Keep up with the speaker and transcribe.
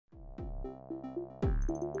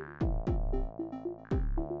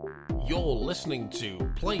You're listening to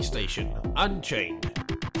PlayStation Unchained.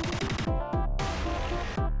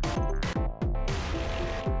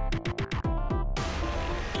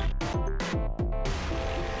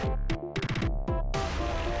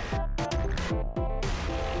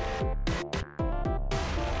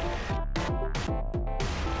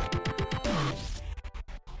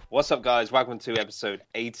 What's up, guys? Welcome to episode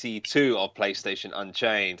 82 of PlayStation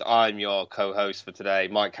Unchained. I'm your co-host for today,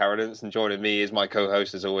 Mike Harrodance, and joining me is my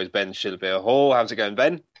co-host, as always, Ben Shilbeer Hall. How's it going,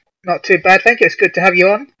 Ben? Not too bad, thank you. It's good to have you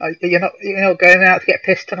on. You're not going out to get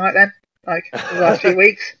pissed tonight, then? Like the last few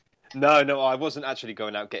weeks? No, I wasn't actually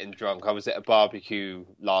going out getting drunk. I was at a barbecue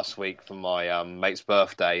last week for my mate's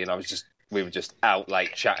birthday, and we were just out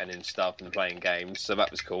late chatting and stuff and playing games, so that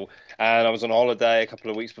was cool. And I was on holiday a couple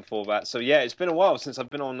of weeks before that. So yeah, it's been a while since I've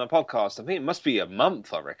been on the podcast. I think it must be a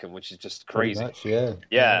month, I reckon, which is just crazy. Pretty much, yeah.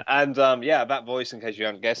 Yeah, and that voice, in case you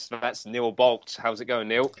haven't guessed, that's Neil Bolt. How's it going,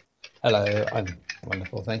 Neil? Hello, I'm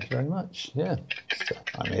wonderful, thank you very much. Yeah,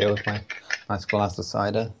 I'm here with my nice glass of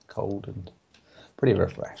cider, cold and pretty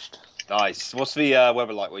refreshed. Nice. What's the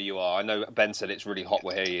weather like where you are? I know Ben said it's really hot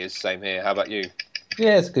where he is. Same here. How about you?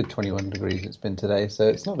 Yeah, it's a good 21 degrees it's been today, so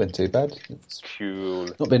it's not been too bad. It's cool.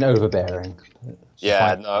 Not been overbearing.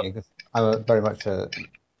 Yeah, no. I'm very much a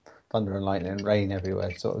thunder and lightning and rain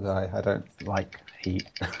everywhere sort of guy. I don't like heat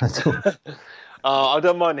at all. I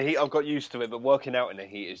don't mind the heat. I've got used to it, but working out in the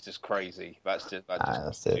heat is just crazy. That's it.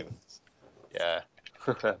 Yeah.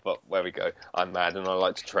 But there we go. I'm mad and I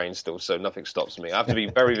like to train still, so nothing stops me. I have to be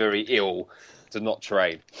very, very ill to not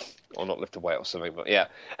train or not lift a weight or something. But yeah.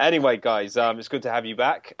 Anyway, guys, it's good to have you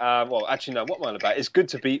back. Well, actually, no. What am I on about? It's good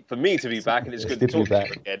for me to be back, and it's good to talk to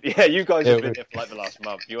you again. Yeah, you guys have been here for like the last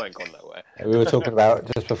month. You ain't gone nowhere. We were talking about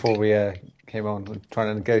just before we came on, trying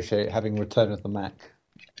to negotiate having Return of the Mac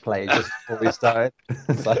play just before we started.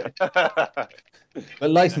 But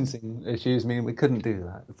licensing issues mean we couldn't do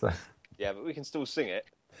that. So. Yeah, but we can still sing it.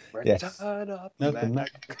 Yes. Return of the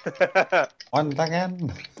Mac. Once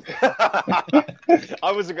again.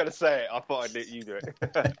 I wasn't going to say it. I thought I'd let you do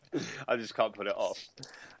it. I just can't put it off.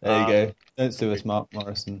 There you go. Don't sue us, Mark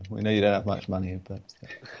Morrison. We know you don't have much money, but...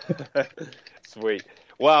 Sweet.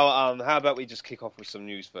 Well, how about we just kick off with some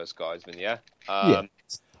news first, guys, then, yeah? Yeah.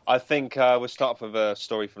 I think we'll start off with a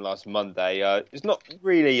story from last Monday. It's not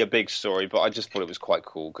really a big story, but I just thought it was quite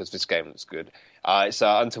cool because this game looks good. It's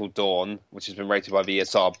Until Dawn, which has been rated by the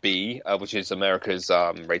ESRB, which is America's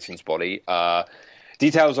ratings body.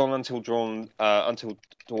 Details on Until Dawn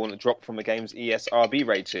dropped from the game's ESRB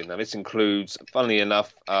rating. Now, this includes, funnily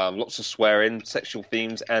enough, lots of swearing, sexual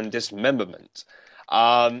themes, and dismemberment.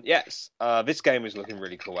 This game is looking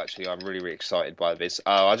really cool, actually. I'm really, really excited by this.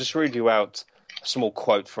 I'll just read you out a small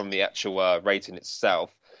quote from the actual rating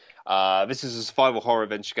itself. This is a survival horror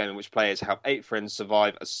adventure game in which players help 8 friends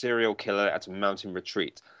survive a serial killer at a mountain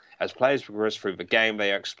retreat. As players progress through the game,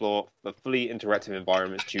 they explore the fully interactive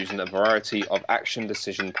environments, choosing a variety of action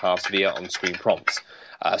decision paths via on-screen prompts.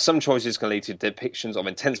 Some choices can lead to depictions of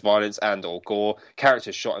intense violence and or gore,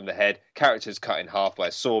 characters shot in the head, characters cut in half by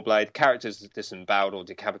a saw blade, characters disemboweled or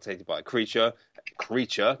decapitated by a creature.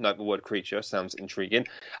 Note the word creature, sounds intriguing.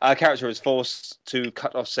 A character is forced to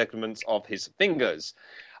cut off segments of his fingers.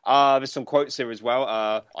 There's some quotes here as well.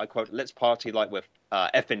 I quote, "Let's party like we're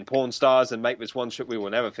effing porn stars and make this one trip we will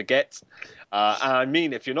never forget." I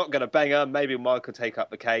mean, if you're not going to bang her, maybe Mike could take up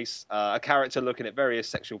the case. A character looking at various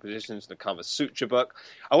sexual positions in the Kama Sutra book.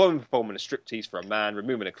 A woman performing a striptease for a man,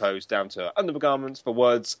 removing her clothes down to her undergarments for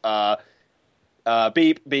words.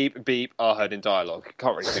 Beep, beep, beep are heard in dialogue.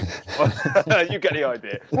 Can't really think. You get the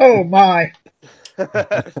idea. Oh, my.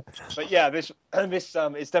 But yeah, this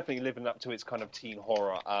is definitely living up to its kind of teen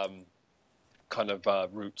horror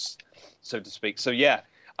roots, so to speak. So yeah,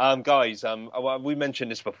 guys, we mentioned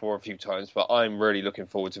this before a few times, but I'm really looking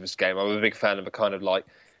forward to this game. I'm a big fan of the kind of like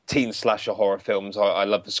teen slasher horror films. I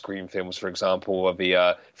love the Scream films, for example, or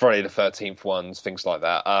the Friday the 13th ones, things like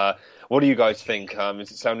that. What do you guys think?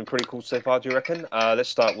 Is it sounding pretty cool so far, do you reckon? Let's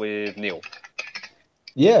start with Neil.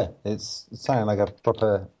 Yeah, it's sounding like a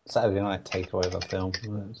proper Saturday night takeaway of a film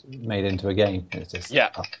made into a game. It's just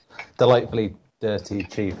delightfully dirty,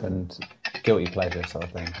 cheap, and guilty pleasure sort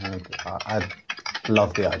of thing. I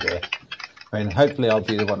love the idea. I mean, hopefully I'll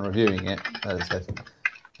be the one reviewing it. As I think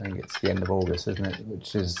it's the end of August, isn't it?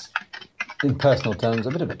 Which is, in personal terms,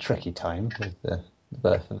 a bit of a tricky time with the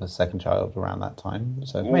birth of a second child around that time.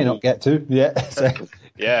 So may not get to yet. So.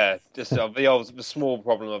 Yeah, just the small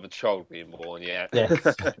problem of a child being born, yeah. Yes.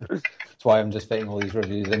 That's why I'm just fitting all these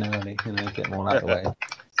reviews in early, get them all out of the way.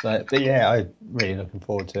 But yeah, I'm really looking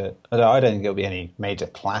forward to it. I don't think it'll be any major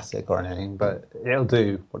classic or anything, but it'll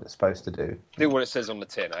do what it's supposed to do. Do what it says on the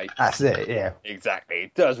tin, eh? That's it, yeah. Exactly.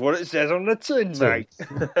 It does what it says on the tin, mate.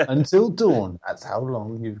 Until dawn. That's how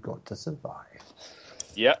long you've got to survive.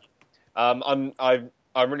 Yeah. I'm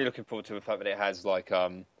really looking forward to the fact that it has like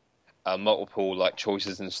multiple like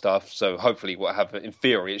choices and stuff. So hopefully, in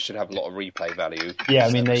theory, it should have a lot of replay value. Yeah,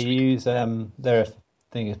 I mean they use their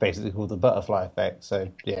thing is basically called the butterfly effect.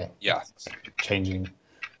 So yeah, changing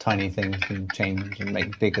tiny things can change and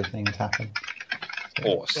make bigger things happen. So,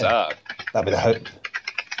 awesome. That'd be the hope.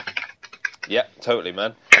 Yeah, totally,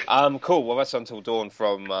 man. Cool. Well, that's Until Dawn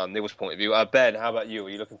from Neil's point of view. Ben, how about you? Are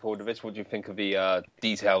you looking forward to this? What do you think of the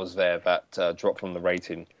details there that drop from the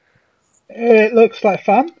rating? It looks like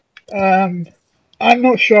fun. I'm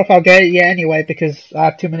not sure if I'll get it yet anyway because I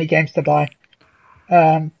have too many games to buy.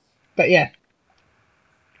 But yeah.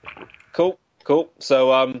 Cool.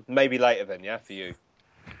 So maybe later then, yeah, for you.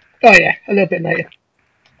 Oh yeah, a little bit later.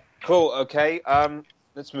 Cool. Okay.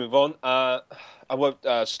 Let's move on. I won't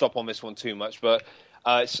stop on this one too much, but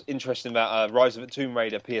it's interesting that Rise of the Tomb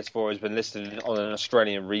Raider PS4 has been listed on an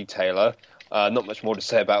Australian retailer. Not much more to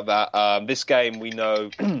say about that. This game, we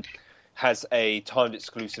know, has a timed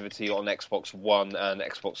exclusivity on Xbox One and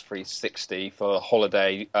Xbox 360 for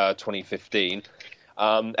holiday 2015.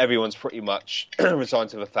 Everyone's pretty much resigned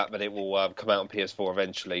to the fact that it will come out on PS4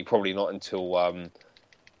 eventually. Probably not until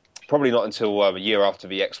a year after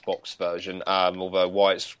the Xbox version. Although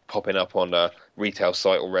why it's popping up on a retail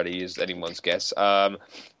site already is anyone's guess.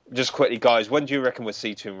 Just quickly, guys, when do you reckon we'll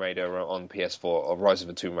see Tomb Raider on PS4 or Rise of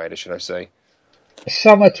the Tomb Raider? Should I say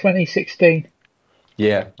summer 2016?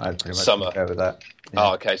 Yeah, I'd pretty much go with that. Yeah.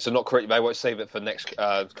 Oh, okay. So not correct. They won't save it for next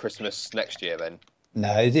Christmas next year then.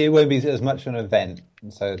 No, it won't be as much an event,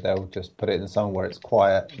 so they'll just put it in somewhere where it's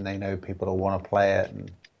quiet and they know people will want to play it. And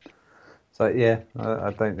so yeah,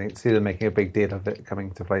 I don't see them making a big deal of it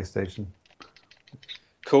coming to PlayStation.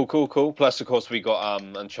 Cool. Plus, of course, we got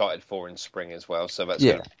Uncharted 4 in spring as well, so that's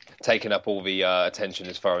taking up all the attention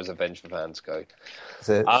as far as Avenged fans go.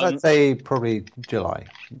 So I'd say probably July,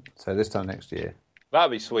 so this time next year.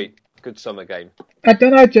 That'd be sweet. Good summer game. I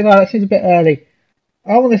don't know, July. That seems a bit early.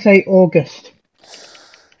 I want to say August.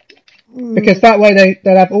 Because that way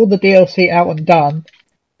they'll have all the DLC out and done,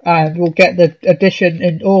 and we'll get the edition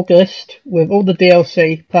in August with all the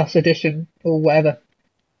DLC plus edition or whatever.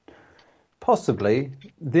 Possibly.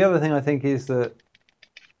 The other thing I think is that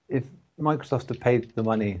if Microsoft had paid the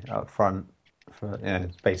money up front for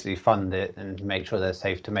basically fund it and make sure they're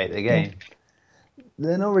safe to make the game,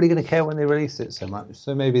 they're not really going to care when they release it so much.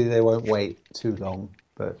 So maybe they won't wait too long,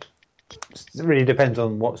 but it really depends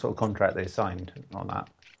on what sort of contract they signed on that.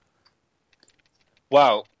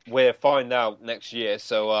 Well, we'll find out next year,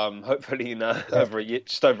 so hopefully in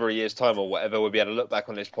just over a year's time or whatever, we'll be able to look back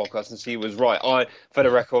on this podcast and see who was right. For the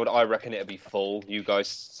record, I reckon it'll be fall. You guys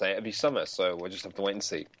say it'll be summer, so we'll just have to wait and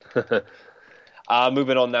see.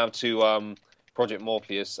 Moving on now to Project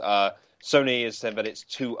Morpheus. Sony has said that it's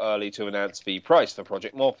too early to announce the price for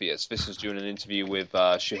Project Morpheus. This is during an interview with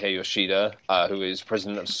Shuhei Yoshida, who is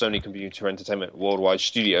president of Sony Computer Entertainment Worldwide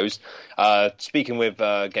Studios, speaking with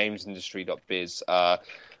GamesIndustry.biz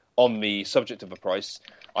on the subject of the price.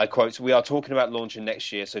 I quote, "We are talking about launching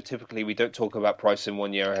next year, so typically we don't talk about pricing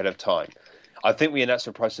 1 year ahead of time. I think we announced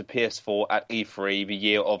the price of PS4 at E3 the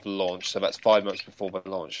year of launch, so that's 5 months before the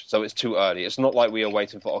launch. So it's too early. It's not like we are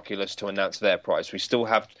waiting for Oculus to announce their price. We still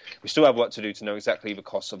have work to do to know exactly the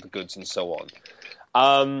costs of the goods and so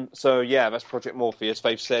on." So yeah, that's Project Morpheus.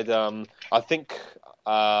 They've said I think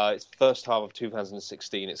it's first half of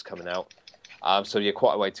 2016 it's coming out. So yeah,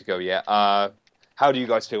 quite a way to go yet. How do you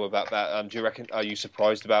guys feel about that? Do you reckon? Are you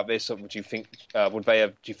surprised about this, or would you think? Do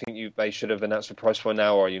you think they should have announced the price by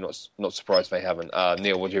now, or are you not surprised they haven't?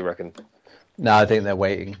 Neil, what do you reckon? No, I think they're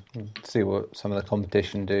waiting to see what some of the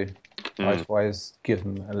competition do. Price-wise, give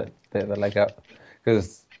them a little bit of a leg up,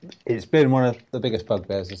 because it's been one of the biggest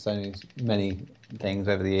bugbears of Sony's many things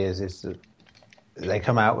over the years. Is that they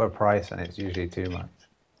come out with a price and it's usually too much.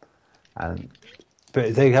 But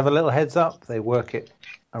if they have a little heads up, they work it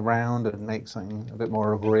around and make something a bit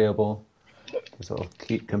more agreeable to sort of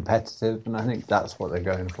keep competitive, and I think that's what they're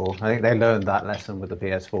going for. I think they learned that lesson with the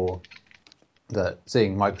PS4, that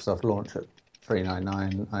seeing Microsoft launch at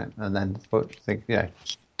 $399 and then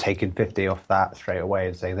taking 50 off that straight away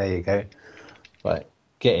and saying, there you go, but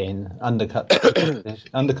get in, undercut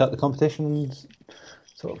the competition and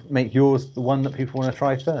sort of make yours the one that people want to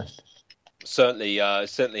try first. Certainly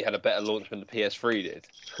had a better launch than the PS3 did.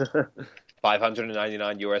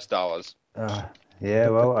 $599. Yeah,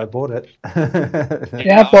 well, I bought it.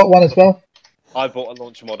 Yeah, I bought one as well. I bought a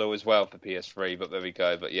launch model as well for PS3, but there we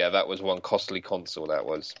go. But yeah, that was one costly console. That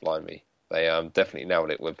was, blimey. They definitely nailed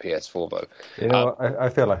it with PS4 though. You know, I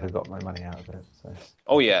feel like I got my money out of it. So.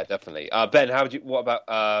 Oh yeah, definitely. Ben, what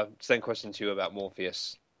about same question to you about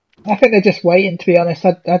Morpheus? I think they're just waiting. To be honest,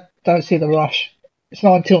 I don't see the rush. It's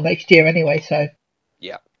not until next year anyway. So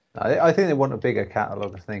yeah, I think they want a bigger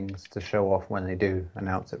catalogue of things to show off when they do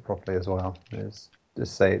announce it properly as well.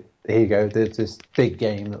 Just say, here you go, there's this big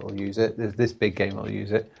game that will use it, there's this big game that will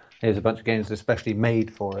use it, here's a bunch of games especially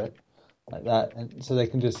made for it, like that. And so they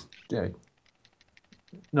can just,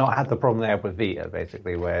 not have the problem they had with Vita,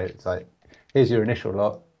 basically, where it's like, here's your initial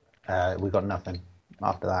lot, we got nothing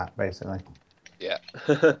after that, basically. Yeah,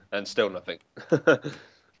 and still nothing.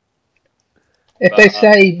 If they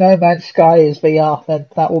say No Man's Sky is VR, then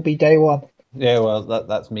that will be day one. Yeah, well,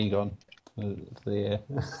 that's me gone.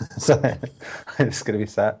 So it's going to be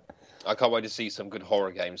sad. I can't wait to see some good horror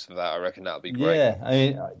games for that. I reckon that'll be great. Yeah, I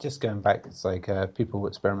mean, just going back, it's like people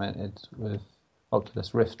experimented with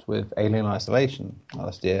Oculus Rift with Alien Isolation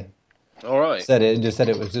last year. All right. Said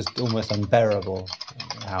it was just almost unbearable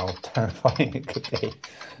how terrifying it could be.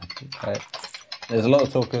 There's a lot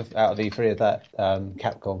of talk out of E3 of that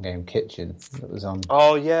Capcom game Kitchen that was on.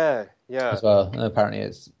 Oh yeah, yeah. As well, and apparently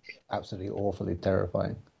it's absolutely awfully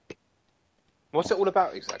terrifying. What's it all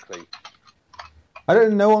about exactly? I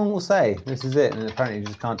don't know. No one will say. This is it, and apparently you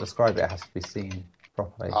just can't describe it. It has to be seen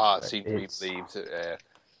properly. Seen to be believed. Yeah.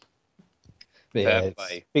 Yeah,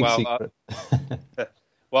 big secret.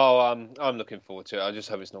 Well, I'm looking forward to it. I just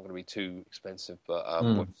hope it's not going to be too expensive, but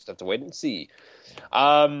we'll just have to wait and see.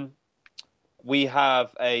 We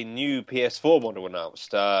have a new PS4 model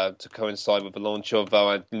announced to coincide with the launch of,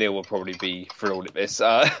 Neil will probably be thrilled at this,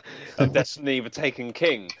 of Destiny: The Taken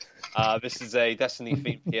King. This is a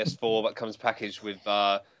Destiny-themed PS4 that comes packaged with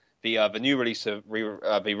the new release of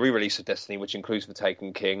the re-release of Destiny, which includes The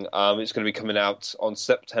Taken King. It's going to be coming out on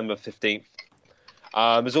September 15th.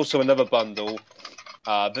 There's also another bundle.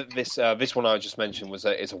 This one I just mentioned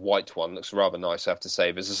is a white one. Looks rather nice, I have to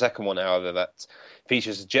say. There's a second one, however, that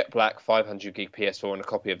features a jet black 500 gig PS4 and a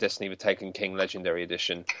copy of Destiny: The Taken King Legendary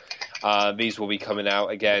Edition. These will be coming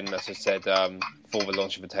out again, as I said, for the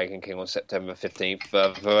launch of The Taken King on September 15th.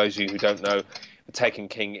 For those of you who don't know, The Taken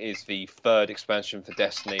King is the third expansion for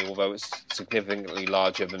Destiny, although it's significantly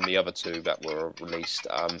larger than the other two that were released.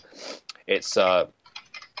 It's a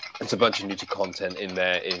bunch of new content in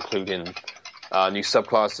there, including new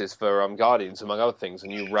subclasses for Guardians, among other things,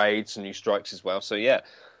 and new raids and new strikes as well. So yeah,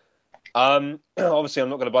 obviously I'm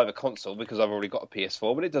not going to buy the console because I've already got a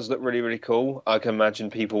PS4, but it does look really, really cool. I can imagine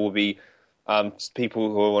people will be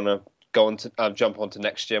people who want to go on to jump onto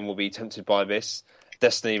next gen will be tempted by this.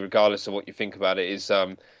 Destiny, regardless of what you think about it,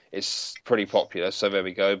 is pretty popular. So there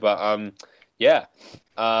we go. But yeah,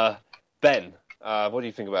 Ben, what do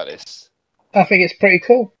you think about this? I think it's pretty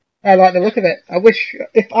cool. I like the look of it. I wish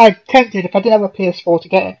if I didn't have a PS4 to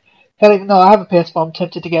get it. I don't even know I have a PS4. I'm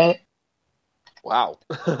tempted to get it. Wow,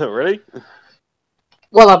 really?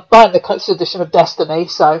 Well, I'm buying the collector's edition of Destiny,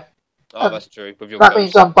 so that's true. With your that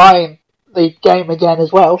means I'm buying the game again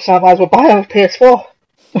as well. So I might as well buy a PS4.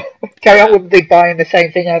 Carry on with buying the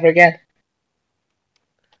same thing over again.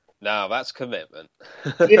 Now that's commitment.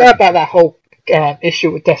 You know about that whole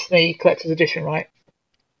issue with Destiny collector's edition, right?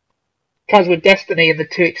 Comes with Destiny and the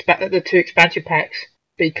two expansion packs,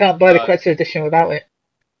 but you can't buy the collector's edition without it.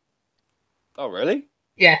 Oh, really?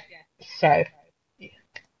 Yeah. So,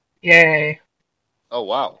 yeah. Oh,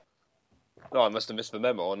 wow. No, I must have missed the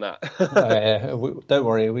memo on that. Don't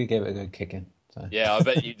worry, we gave it a good kicking. So. Yeah, I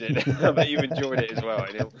bet you did. I bet you enjoyed it as well,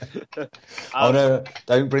 Neil. Oh no!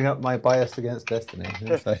 Don't bring up my bias against Destiny.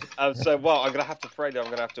 So, I'm going to have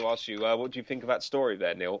to ask you, what do you think of that story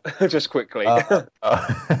there, Neil? Just quickly. We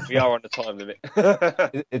are on the time limit.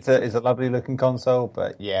 It's a lovely looking console,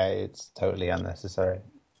 but yeah, it's totally unnecessary.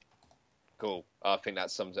 Cool. I think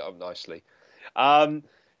that sums it up nicely.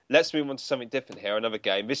 Let's move on to something different here. Another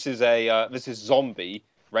game. This is Zombie,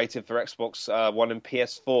 rated for Xbox One and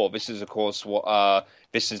PS4. This is, of course,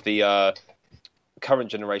 this is the current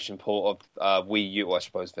generation port of Wii U. Well, I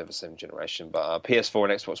suppose they're the same generation, but PS4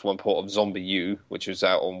 and Xbox One port of Zombie U, which was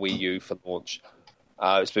out on Wii U for launch.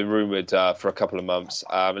 It's been rumoured for a couple of months.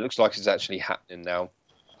 It looks like it's actually happening now.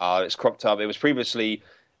 It's cropped up. It was previously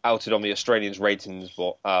outed on the Australian's ratings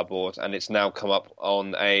board, and it's now come up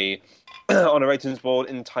on a ratings board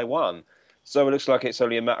in Taiwan. So it looks like it's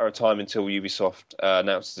only a matter of time until Ubisoft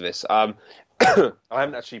announces this. I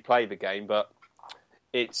haven't actually played the game, but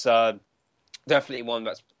it's definitely one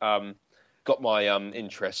that's got my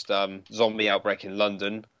interest. Zombie outbreak in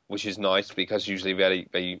London, which is nice because usually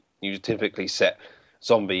they typically set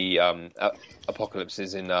zombie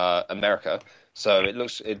apocalypses in America. So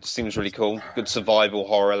it seems really cool. Good survival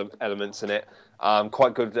horror elements in it.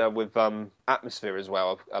 Quite good with atmosphere as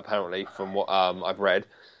well, apparently, from what I've read.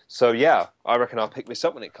 So yeah, I reckon I'll pick this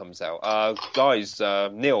up when it comes out. Guys,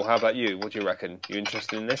 Neil, how about you? What do you reckon? You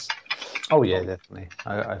interested in this? Oh yeah, definitely.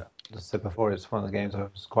 I said before, it's one of the games I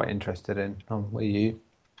was quite interested in on Wii U,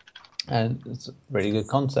 and it's a really good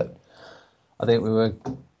concept. I think we were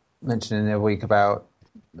mentioning the other week about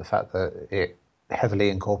the fact that it heavily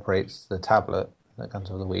incorporates the tablet that comes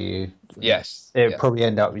with the Wii U. Yes. It would probably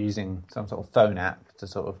end up using some sort of phone app to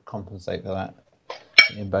sort of compensate for that.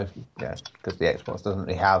 In both, because the Xbox doesn't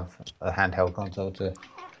really have a handheld console to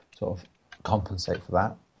sort of compensate for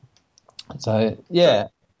that. So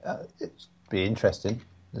it'd be interesting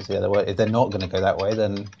to see the other way. If they're not going to go that way,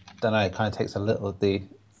 then it kind of takes a little of the,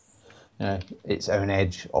 its own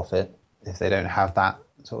edge off it. If they don't have that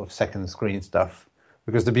sort of second screen stuff,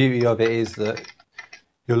 because the beauty of it is that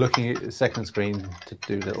you're looking at the second screen to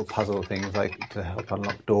do little puzzle things like to help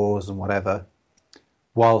unlock doors and whatever,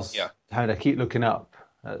 whilst having to keep looking up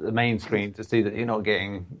at the main screen to see that you're not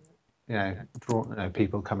getting,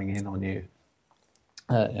 people coming in on you,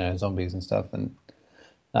 zombies and stuff, and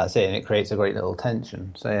that's it. And it creates a great little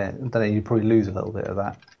tension. So I don't know, you'd probably lose a little bit of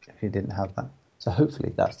that if you didn't have that. So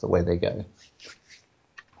hopefully that's the way they go.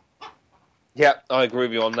 Yeah, I agree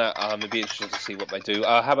with you on that. It'd be interesting to see what they do.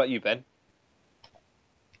 How about you, Ben?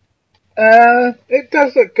 It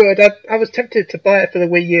does look good. I was tempted to buy it for the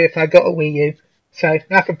Wii U if I got a Wii U, so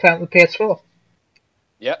now I can play it on the PS4.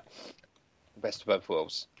 Yep. Best of both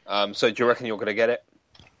worlds. So do you reckon you're going to get it?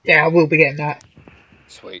 Yeah, I will be getting that.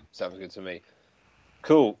 Sweet. Sounds good to me.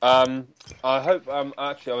 Cool. I hope...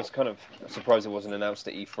 actually, I was kind of surprised it wasn't announced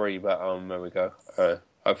at E3, but there we go.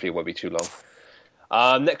 Hopefully it won't be too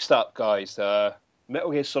long. Next up, guys.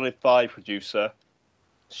 Metal Gear Solid 5 producer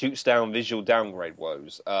shoots down visual downgrade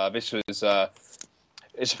woes. This was...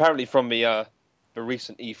 it's apparently from the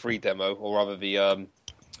recent E3 demo, or rather the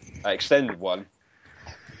extended one.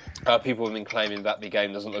 People have been claiming that the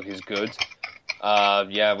game doesn't look as good.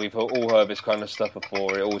 We've all heard this kind of stuff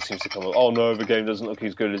before. It always seems to come up, oh no, the game doesn't look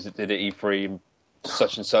as good as it did at E3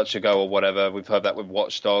 such and such ago or whatever. We've heard that with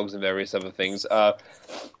Watch Dogs and various other things.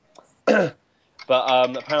 But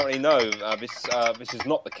apparently no, this is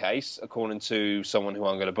not the case, according to someone who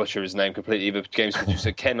I'm going to butcher his name completely, the game's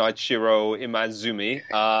producer Kenichiro Imazumi.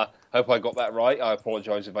 Hope I got that right. I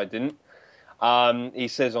apologise if I didn't. He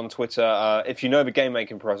says on Twitter, if you know the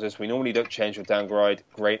game-making process, we normally don't change or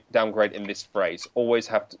downgrade in this phrase. Always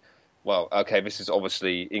have to... Well, okay, this is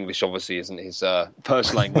obviously... English obviously isn't his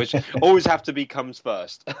first language. Always have to be comes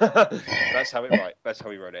first. That's how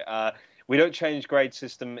he wrote it. We don't change grade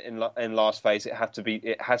system in last phase. It has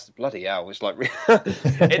to... Bloody hell, it's like...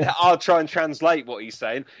 I'll try and translate what he's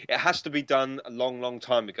saying. It has to be done a long, long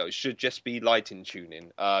time ago. It should just be lighting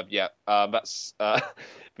tuning. That's...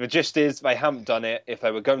 The gist is they haven't done it. If they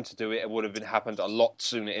were going to do it, it would have happened a lot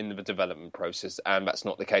sooner in the development process, and that's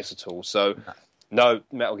not the case at all. So, no,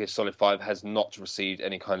 Metal Gear Solid 5 has not received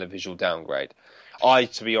any kind of visual downgrade. I,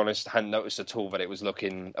 to be honest, hadn't noticed at all that it was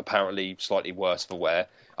looking apparently slightly worse for wear.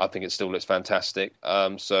 I think it still looks fantastic. I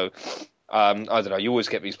don't know. You always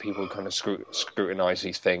get these people who kind of scrutinise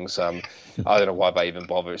these things. I don't know why they even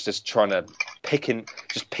bother. It's just picking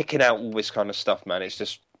out all this kind of stuff, man. It's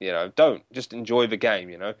just, don't just enjoy the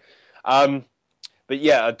game, But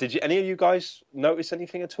yeah, did any of you guys notice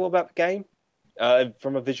anything at all about the game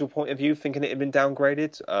from a visual point of view? Thinking it had been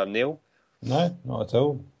downgraded, Neil? No, not at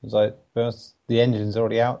all. It's like the engine's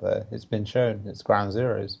already out there. It's been shown. It's ground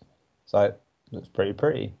zeros. So it looks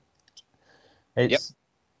pretty. It's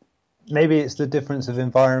maybe it's the difference of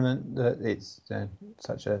environment that it's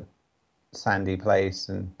such a sandy place,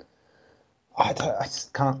 and I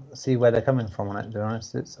just can't see where they're coming from on it. To be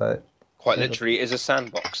honest, it's like quite literally is a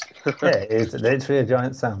sandbox. Yeah, it's literally a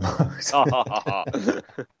giant sandbox.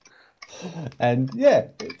 And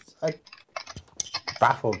it's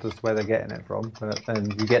baffled as to where they're getting it from.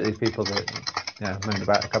 And you get these people that moan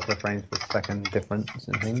about a couple of frames per second difference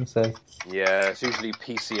and things. So yeah, it's usually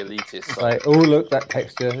PC elitists. It's like, oh look, that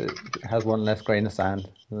texture has one less grain of sand.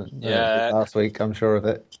 Yeah, last week I'm sure of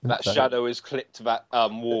it. That shadow is clipped that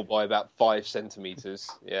wall by about 5 centimeters.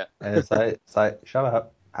 Yeah, and it's like shut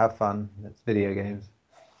up, have fun. It's video games.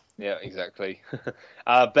 Yeah, exactly.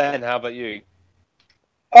 Ben, how about you?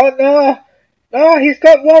 Oh no! No, he's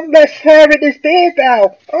got one less hair in his beard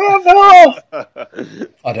now. Oh no!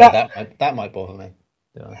 I don't know, that might bother me.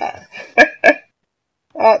 No,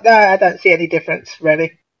 I don't see any difference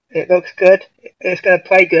really. It looks good. It's going to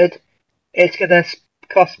play good. It's going to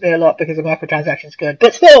cost me a lot because the microtransaction's good,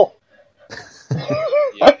 but still.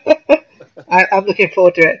 Yeah. I'm looking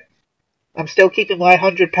forward to it. I'm still keeping my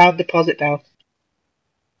 £100 deposit down.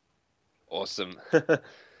 Awesome.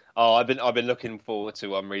 Oh, I've been looking forward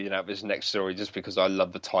to reading out this next story just because I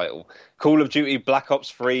love the title. Call of Duty Black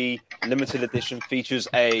Ops 3 limited edition features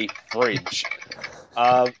a fridge.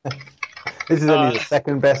 This is only the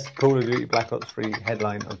second best Call of Duty Black Ops 3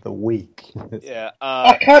 headline of the week. Yeah.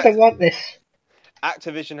 I kind of want this.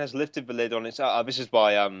 Activision has lifted the lid on its. This is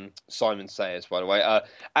by Simon Sayers, by the way.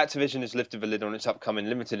 Activision has lifted the lid on its upcoming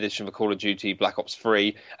limited edition for Call of Duty Black Ops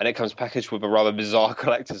 3, and it comes packaged with a rather bizarre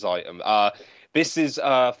collector's item. This is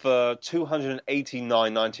for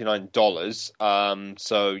 $289.99.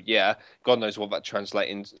 So yeah, God knows what that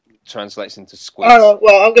translates into squids. Oh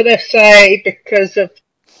well, I'm gonna say because of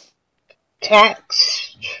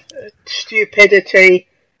tax, stupidity,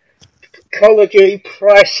 Call of Duty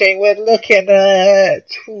pricing, we're looking at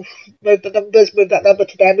move that number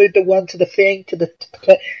to there, move the one to the thing, to the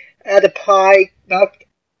add a pie. No,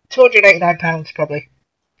 £289 probably.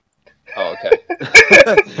 Oh, okay.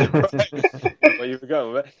 Right. Where you were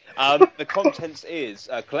going with it. The contents is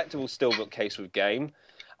a collectible steelbook case with game,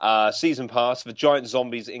 season pass, the Giant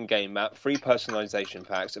Zombies in-game map, 3 personalization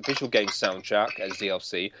packs, official game soundtrack as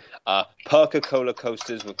DLC, Perca-Cola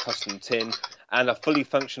coasters with custom tin, and a fully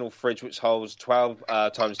functional fridge which holds 12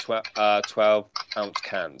 times 12 ounce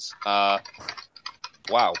cans. Wow.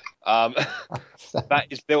 That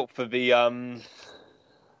is built for the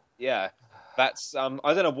yeah. That's I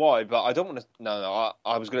don't know why, but I don't want to. No.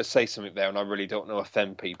 I was going to say something there, and I really don't want to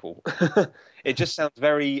offend people. It just sounds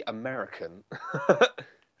very American.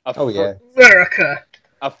 America.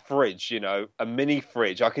 A fridge, a mini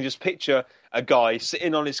fridge. I can just picture a guy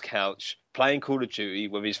sitting on his couch playing Call of Duty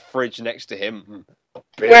with his fridge next to him.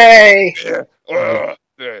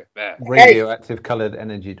 Radioactive coloured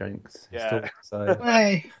energy drinks. Yeah.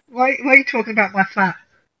 Why are you talking about my flat?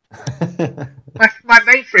 my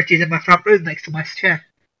main fridge is in my front room next to my chair.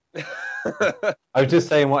 I was just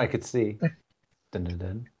saying what I could see. Dun, dun,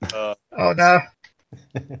 dun. Oh no.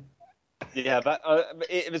 Yeah, but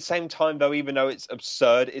at the same time, though, even though it's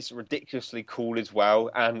absurd, it's ridiculously cool as well,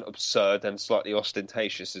 and absurd and slightly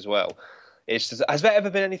ostentatious as well. It's just, has there ever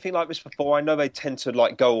been anything like this before? I know they tend to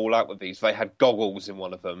go all out with these. They had goggles in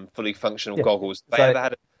one of them, fully functional goggles. They ever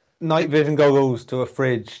had night vision goggles to a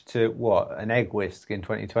fridge to what? An egg whisk in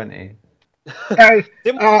 2020. I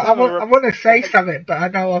want to say something, but I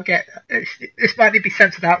know I'll get this might need to be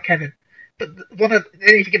censored out, Kevin. But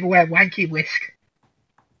they need to give away a wanky whisk.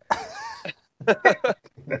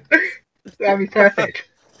 That'd be perfect.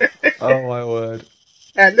 Oh my word!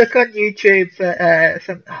 Look on YouTube for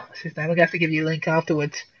some. What's his name? I'm gonna have to give you a link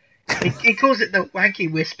afterwards. He calls it the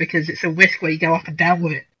wanky whisk because it's a whisk where you go up and down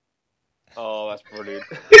with it. Oh, that's brilliant.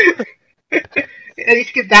 I need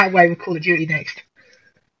to give that away with Call of Duty next.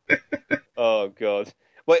 Oh god!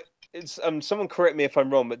 Wait, it's someone correct me if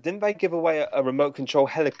I'm wrong, but didn't they give away a remote control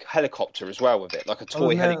helicopter as well with it, like a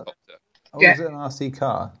toy helicopter? Was it an RC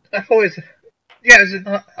car? I thought it was. Yeah,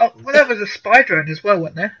 there was a spy drone as well,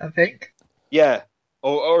 wasn't there? I think. Yeah,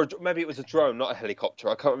 or maybe it was a drone, not a helicopter.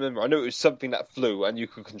 I can't remember. I know it was something that flew and you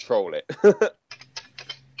could control it.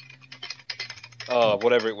 Oh,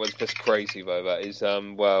 whatever it was, just crazy though. That is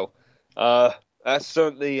that's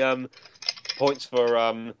certainly points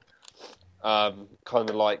for kind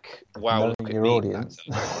of like wow. Look at your audience.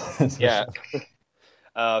 Yeah.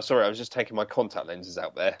 Sorry, I was just taking my contact lenses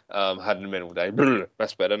out there. Had in the middle day.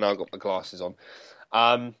 That's better. Now I've got my glasses on.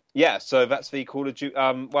 Yeah, so that's the Call of Duty.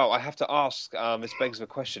 Well, I have to ask, this begs the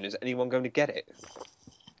question, is anyone going to get it?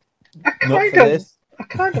 I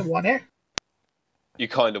kind of want it. You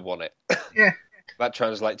kind of want it? Yeah. That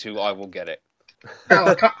translates to I will get it.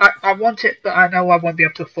 No, I want it, but I know I won't be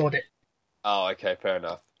able to afford it. Oh, okay, fair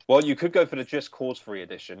enough. Well, you could go for the Just Cause 3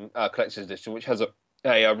 edition, collector's edition, which has a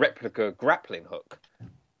replica grappling hook.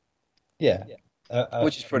 Yeah.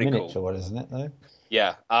 Which is pretty cool. One, isn't it, though?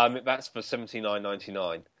 Yeah, that's for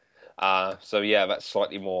 $79.99. So yeah, that's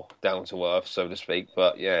slightly more down to earth, so to speak.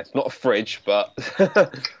 But yeah, it's not a fridge, but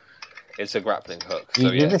it's a grappling hook.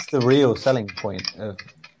 So, you missed the real selling point of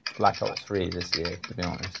Black Ops 3 this year, to be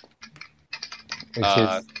honest. Which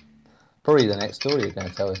is probably the next story you're going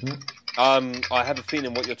to tell, isn't it? I have a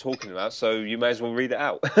feeling what you're talking about, so you may as well read it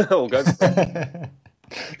out. Or go for it.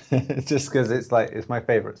 It's just because it's my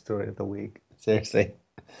favourite story of the week. Seriously.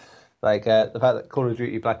 The fact that Call of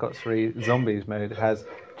Duty Black Ops 3 Zombies mode has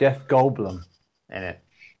Jeff Goldblum in it.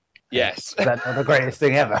 Yes. That's not the greatest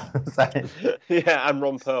thing ever. Yeah, and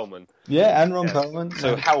Ron Perlman. Yeah, and Ron Perlman.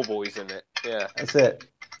 So Hellboy's in it. Yeah. That's it.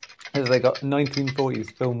 As they got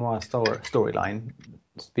 1940s film noir storyline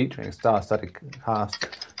featuring a star-studded cast.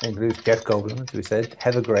 It includes Jeff Goldblum, as we said,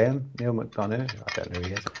 Heather Graham, Neil McDonough, I don't know who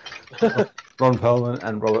he is, Ron Perlman,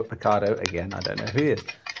 and Robert Picardo, again, I don't know who he is.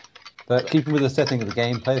 But keeping with the setting of the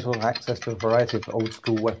game, players will have access to a variety of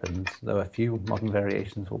old-school weapons, though a few modern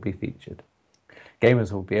variations will be featured.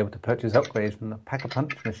 Gamers will be able to purchase upgrades from the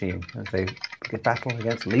Pack-a-Punch machine as they battle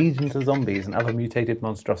against legions of zombies and other mutated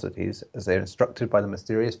monstrosities as they are instructed by the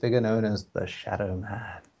mysterious figure known as the Shadow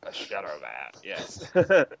Man. The Shadow Man, yes.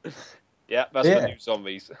 Yeah, that's the new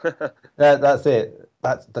zombies. That's it.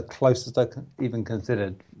 That's the closest I even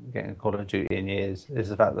considered getting Call of Duty in years, is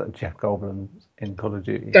the fact that Jeff Goldblum's in Call of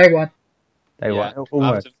Duty. Day one.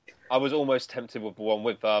 Almost. I was almost tempted with one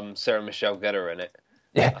with Sarah Michelle Gellar in it.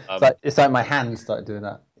 Yeah, it's like my hand started doing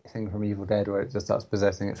that thing from Evil Dead where it just starts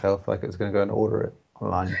possessing itself like it's going to go and order it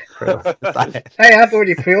online. Hey, I've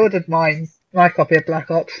already pre-ordered my copy of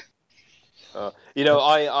Black Ops. I'm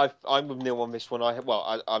with Neil on this one. I'm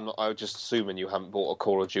not. I was just assuming you haven't bought a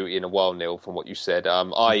Call of Duty in a while, Neil. From what you said,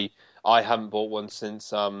 I haven't bought one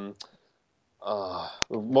since Modern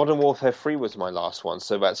Warfare 3 was my last one,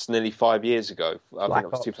 so that's nearly 5 years ago. I think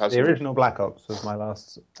it was 2000. The original Black Ops was my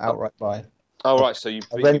last outright buy. Oh right, so you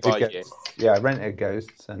rented Ghosts. Yeah, I rented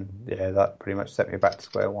Ghosts, and that pretty much set me back to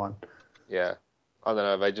square one. Yeah, I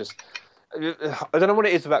don't know. I don't know what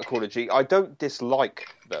it is about Call of Duty. I don't dislike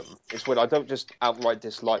them. It's weird. I don't just outright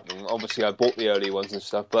dislike them. Obviously, I bought the early ones and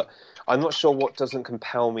stuff, but I'm not sure what doesn't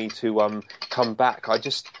compel me to come back. I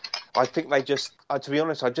think they just. To be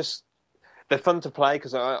honest, they're fun to play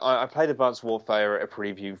because I played Advanced Warfare at a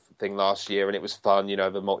preview thing last year, and it was fun. The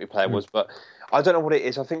multiplayer was, but I don't know what it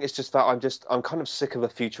is. I think it's just that I'm kind of sick of a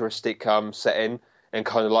futuristic setting and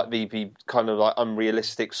kind of like the kind of like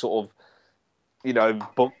unrealistic sort of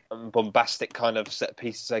bombastic kind of set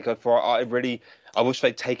pieces they go for. I wish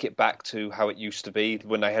they'd take it back to how it used to be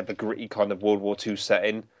when they had the gritty kind of World War II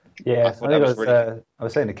setting. Yeah, I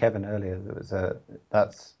was saying to Kevin earlier that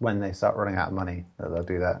that's when they start running out of money that they'll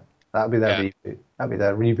do that. That'll be their reboot. That'll be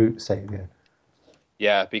their reboot savior.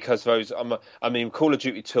 Yeah, because those. Call of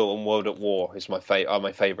Duty 2 and World at War is are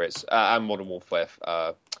my favourites, and Modern Warfare,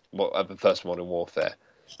 the first Modern Warfare.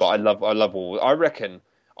 But I love all. I reckon.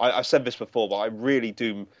 I've said this before, but I really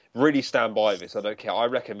do stand by this. I don't care. I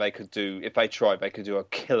reckon they could do, if they tried, they could do a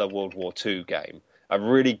killer World War II game, a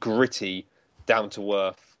really gritty, down to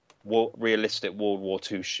earth, realistic World War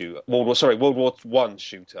II shooter. World War I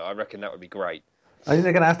shooter. I reckon that would be great. I think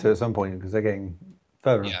they're going to have to at some point because they're getting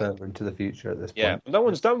further and further into the future at this point. Yeah, no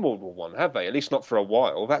one's done World War One, have they? At least not for a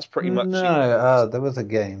while. That's pretty much. No, there was a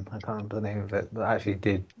game. I can't remember the name of it that actually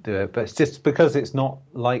did do it, but it's just because it's not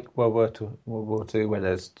like World War Two, where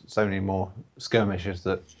there's so many more skirmishes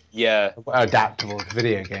that are adaptable to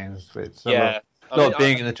video games. It's not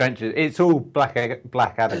being in the trenches. It's all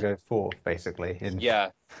Blackadder goes forth basically.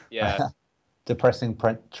 Depressing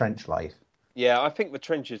trench life. Yeah, I think the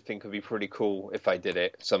trenches thing could be pretty cool if they did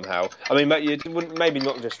it somehow. I mean, maybe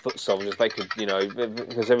not just foot soldiers. They could,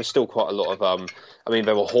 because there was still quite a lot of.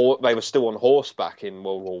 They were still on horseback in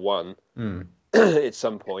World War One at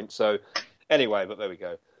some point. So, anyway, but there we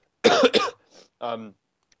go.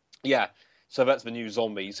 So that's the new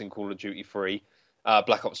zombies in Call of Duty 3,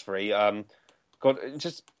 Black Ops 3.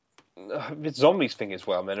 The zombies thing as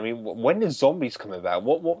well, man. I mean, when did zombies come about?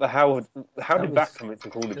 What the hell? How did that come into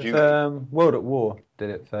Call of Duty? World at War did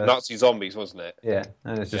it first. Nazi zombies, wasn't it? Yeah,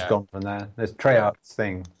 and it's just gone from there. There's Treyarch's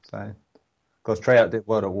thing, so of course Treyarch did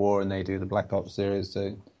World at War, and they do the Black Ops series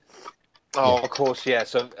too. Of course, yeah.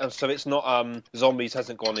 So it's not zombies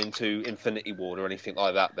hasn't gone into Infinity Ward or anything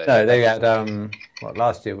like that. Then no, they had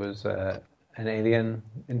last year was an alien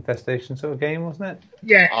infestation sort of game, wasn't it?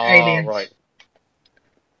 Yeah, aliens. Right.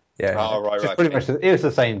 Yeah, right. Pretty much, it was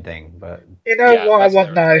the same thing, but what I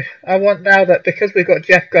want now? I want now that because we've got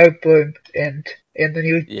Jeff Goldblum in the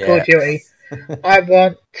new Call of Duty, I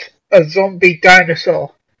want a zombie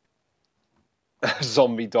dinosaur. A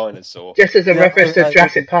zombie dinosaur, just as a reference to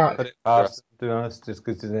Jurassic Park. Put it past, to be honest, just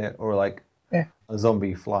because it's it, or like a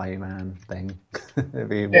zombie fly man thing.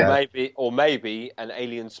 Or maybe an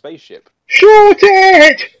alien spaceship. Shoot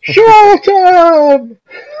it! Shoot him!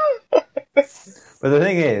 But the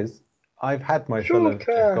thing is, I've had my fill of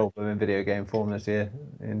Jeff Goldblum in video game form this year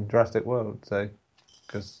in Jurassic World, so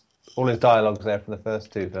because all his dialogue's there from the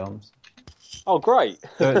first two films. Oh, great!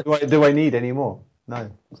 Do I need any more?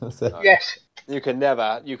 No. Yes. You can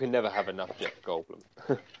never have enough Jeff Goldblum.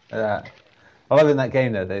 I love in that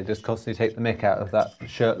game though, they just constantly take the mick out of that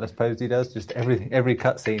shirtless pose he does. Just every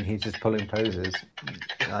cutscene, he's just pulling poses.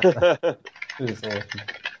 It's awesome.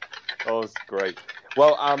 Oh, it's great.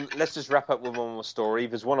 Well, let's just wrap up with one more story.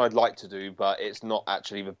 There's one I'd like to do, but it's not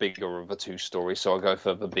actually the bigger of the two stories, so I'll go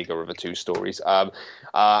for the bigger of the two stories.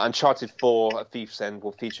 Uncharted 4: Thief's End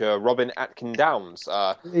will feature Robin Atkin Downes.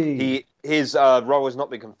 His role has not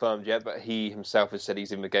been confirmed yet, but he himself has said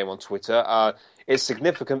he's in the game on Twitter. It's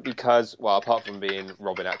significant because, well, apart from being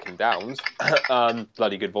Robin Atkin Downes,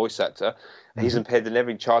 bloody good voice actor, he's appeared in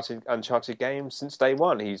every Uncharted game since day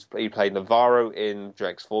one. He played Navarro in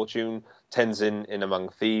Drake's Fortune, Tenzin in Among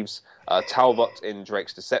Thieves, Talbot in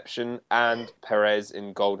Drake's Deception, and Perez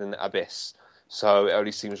in Golden Abyss. So it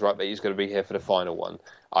only seems right that he's going to be here for the final one.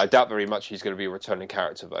 I doubt very much he's going to be a returning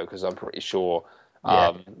character, though, because I'm pretty sure...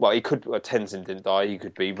 well, he could. Tenzin didn't die. He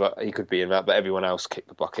could be in that. But everyone else kicked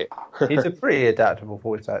the bucket. He's a pretty adaptable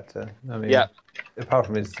voice actor. I mean, apart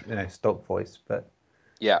from his stock voice, but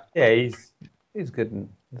he's good. And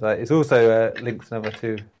it's also links another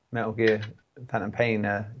two Metal Gear Phantom Pain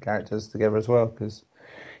characters together as well, because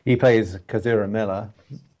he plays Kazura Miller,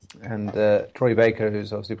 and Troy Baker,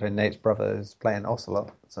 who's obviously playing Nate's brother, is playing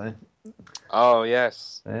Ocelot. So,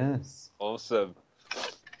 yes, awesome.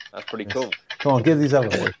 That's pretty cool. Come on, give these other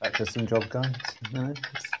voice actors some job, guys. No?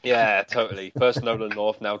 Yeah, totally. First Nolan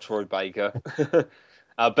North, now Troy Baker.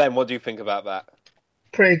 Ben, what do you think about that?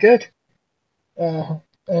 Pretty good.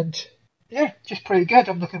 And yeah, just pretty good.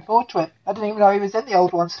 I'm looking forward to it. I didn't even know he was in the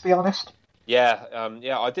old ones, to be honest. Yeah,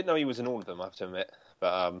 I didn't know he was in all of them, I have to admit.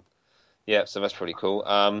 But so that's pretty cool.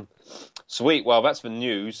 Sweet. Well, that's the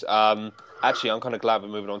news. Actually, I'm kind of glad we're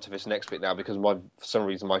moving on to this next bit now because for some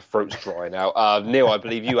reason my throat's drying out. Neil, I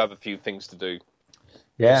believe you have a few things to do.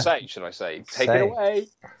 Yeah. Should I say? Take it away.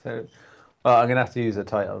 So, well, I'm going to have to use the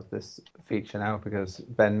title of this feature now because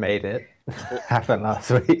Ben made it happen last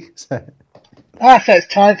week. So it's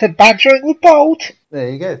time for Bantering with Bolt. There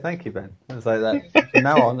you go. Thank you, Ben. It's like that. From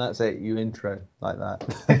now on, that's it. You intro like that.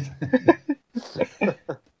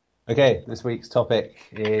 Okay, this week's topic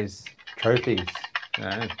is trophies.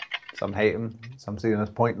 Some hate them, some see them as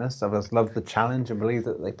pointless, others love the challenge and believe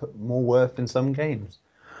that they put more worth in some games.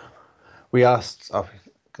 We asked our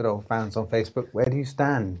good old fans on Facebook, where do you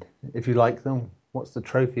stand? If you like them, what's the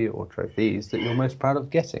trophy or trophies that you're most proud of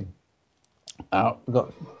getting? We've got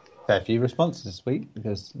a fair few responses this week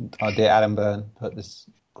because our dear Adam Byrne put this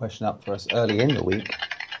question up for us early in the week.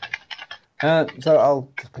 So I'll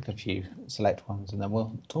just pick a few select ones and then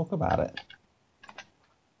we'll talk about it.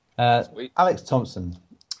 Alex Thompson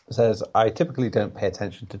says, I typically don't pay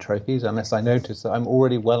attention to trophies unless I notice that I'm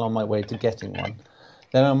already well on my way to getting one.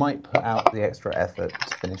 Then I might put out the extra effort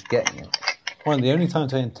to finish getting it. One of the only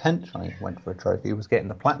times I intentionally went for a trophy was getting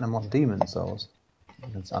the platinum on Demon's Souls.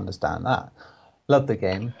 You can understand that. Loved the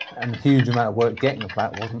game, and the huge amount of work getting the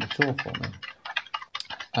plat wasn't a chore for me.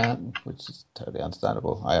 Which is totally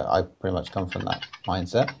understandable. I pretty much come from that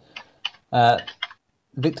mindset.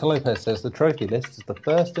 Victor Lopez says, the trophy list is the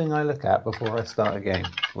first thing I look at before I start a game,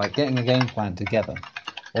 like getting a game plan together.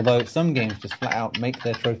 Although some games just flat out make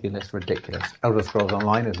their trophy list ridiculous. Elder Scrolls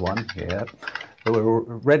Online is one, but we're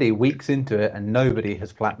already weeks into it and nobody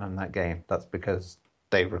has platinumed that game. That's because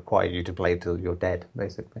they require you to play till you're dead,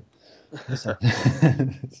 basically.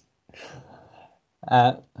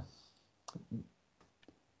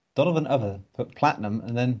 Donovan Other put platinum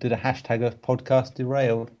and then did a hashtag of podcast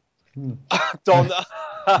derailed. Don, do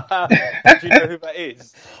you know who that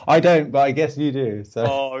is? I don't, but I guess you do. So.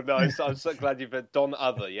 Oh, nice. I'm so glad you put Don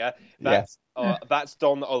Other, yeah? That's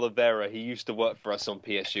Don Oliveira. He used to work for us on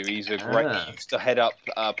PSU. He's a great... He used to head up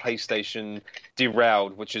PlayStation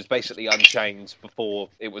Derailed, which is basically Unchained before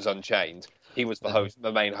it was Unchained. He was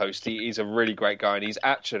the main host. He's a really great guy, and he's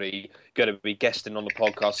actually going to be guesting on the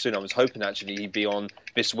podcast soon. I was hoping actually he'd be on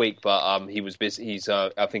this week, but he was busy.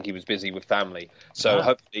 I think he was busy with family. So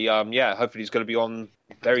hopefully, he's going to be on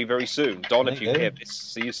very, very soon. Don, if you hear this,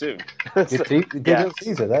 see you soon. Good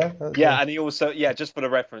Caesar there. And he also, just for the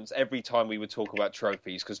reference, every time we would talk about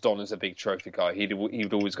trophies, because Don is a big trophy guy, he'd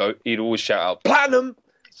always shout out platinum.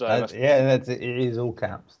 So it is all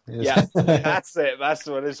caps. Yeah, that's it. That's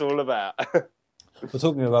what it's all about. We're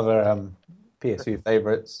talking about other PSU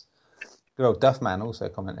favourites. Good old Duffman also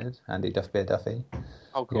commented. Andy Duffbeer Duffy.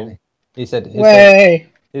 Oh, cool. Yeah. He said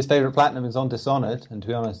his favourite platinum is on Dishonored, and to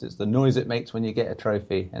be honest, it's the noise it makes when you get a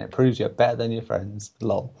trophy, and it proves you're better than your friends.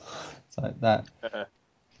 Lol. So that.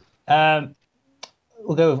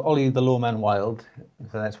 We'll go with Ollie the Lawman Wild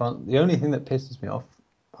for the next one. The only thing that pisses me off,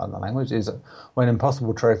 pardon the language, is when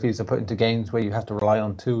impossible trophies are put into games where you have to rely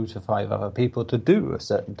on 2 to 5 other people to do a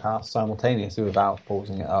certain task simultaneously without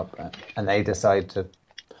pausing it up, and they decide to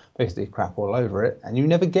basically crap all over it, and you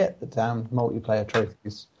never get the damn multiplayer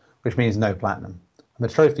trophies, which means no platinum. I'm a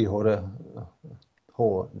trophy hoarder,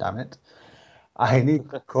 damn it. I need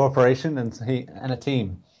cooperation and a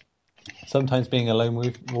team. Sometimes being a lone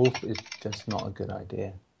wolf is just not a good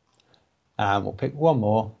idea. We'll pick one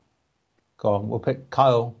more. Go on, we'll pick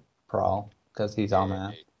Kyle Prowl, because he's our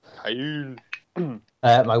man.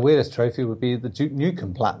 My weirdest trophy would be the Duke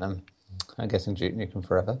Nukem Platinum. I'm guessing Duke Nukem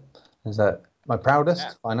Forever. Is that my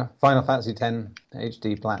proudest? Yeah. Final Fantasy X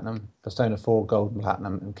HD Platinum, Persona 4 Gold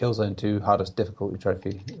Platinum, and Killzone 2 hardest difficulty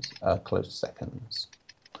trophy close seconds.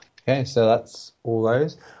 Okay, so that's all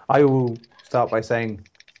those. I will start by saying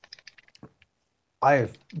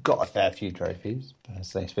I've got a fair few trophies,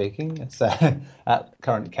 personally speaking. It's, at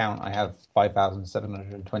current count, I have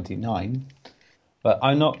 5,729. But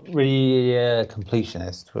I'm not really a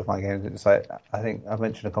completionist with my games. It's like, I think I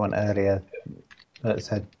mentioned a comment earlier that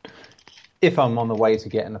said, if I'm on the way to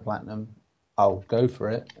getting a platinum, I'll go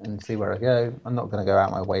for it and see where I go. I'm not going to go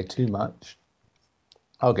out my way too much.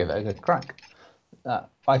 I'll give it a good crack.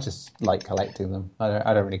 I just like collecting them.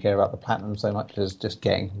 I don't really care about the platinum so much as just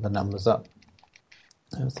getting the numbers up.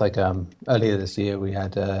 It's like earlier this year we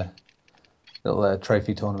had a little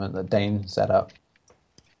trophy tournament that Dane set up.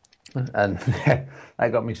 And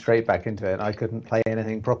that got me straight back into it. And I couldn't play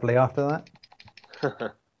anything properly after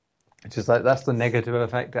that. It's just like, that's the negative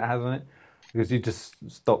effect it has on it. Because you just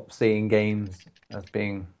stop seeing games as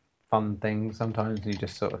being fun things. Sometimes you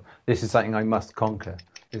just sort of, this is something I must conquer.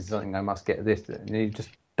 This is something I must get this. And you just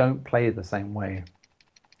don't play the same way.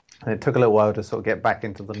 And it took a little while to sort of get back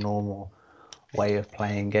into the normal way of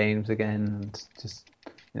playing games again. And just,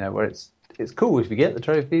 where it's cool if you get the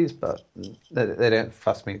trophies, but they don't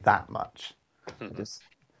fuss me that much.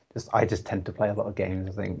 I just tend to play a lot of games.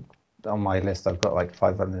 I think on my list I've got like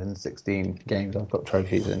 516 games I've got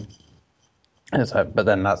trophies in. And so, but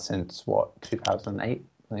then that's since 2008,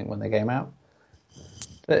 I think, when they came out.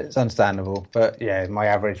 It's understandable, but yeah, my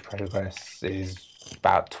average progress is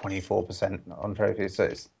about 24% on trophies, so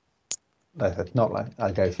it's not like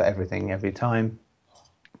I go for everything every time.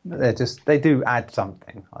 They do add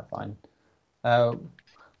something, I find.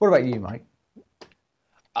 What about you, Mike?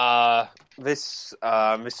 This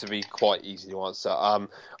would be quite easy to answer.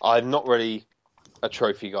 I'm not really a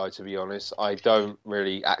trophy guy, to be honest. I don't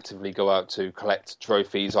really actively go out to collect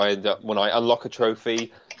trophies. I end up, when I unlock a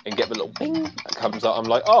trophy and get the little ping that comes up, I'm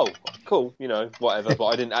like, oh, cool, whatever. But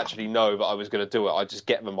I didn't actually know that I was going to do it. I just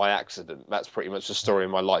get them by accident. That's pretty much the story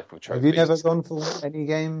of my life with trophies. Have you never gone for any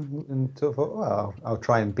game and thought, well, I'll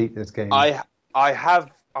try and beat this game? I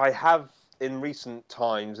have in recent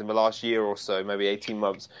times, in the last year or so, maybe 18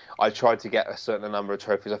 months, I tried to get a certain number of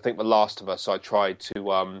trophies. I think The Last of Us, I tried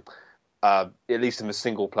to, at least in the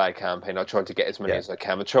single-player campaign, I tried to get as many as I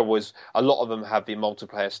can. The trouble is, a lot of them have the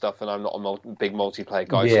multiplayer stuff, and I'm not a big multiplayer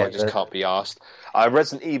guy, so I just can't be asked.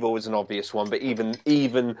 Resident Evil is an obvious one, but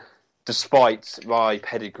even despite my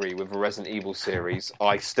pedigree with the Resident Evil series,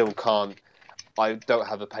 I still can't. I don't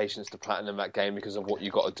have the patience to platinum that game because of what you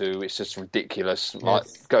got to do. It's just ridiculous. Yes. Like,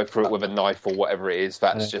 go through it with a knife or whatever it is.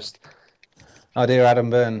 That's just. Our dear Adam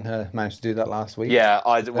Byrne managed to do that last week. Yeah,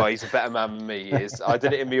 he's a better man than me. He is. I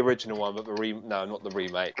did it in the original one, but not the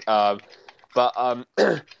remake.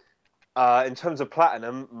 In terms of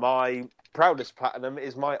platinum, my proudest platinum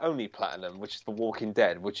is my only platinum, which is The Walking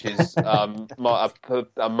Dead, which is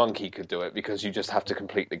a monkey could do it because you just have to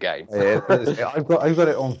complete the game. Yeah, I've got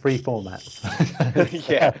it on 3 formats.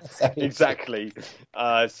 Yeah, exactly.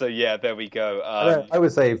 So yeah, there we go. I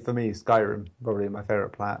would say for me, Skyrim probably my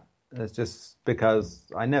favorite plat. It's just because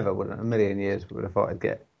I never would in a million years would have thought I'd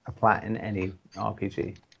get a plat in any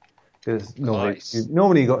RPG. Because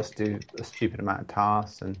normally you got to do a stupid amount of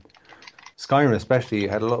tasks, and Skyrim especially, you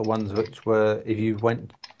had a lot of ones which were, if you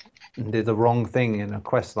went and did the wrong thing in a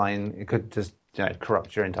quest line, it could just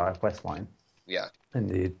corrupt your entire quest line. Yeah. And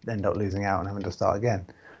you'd end up losing out and having to start again.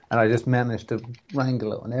 And I just managed to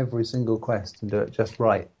wrangle it on every single quest and do it just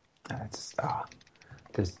right.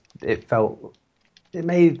 It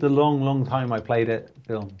made the long time I played it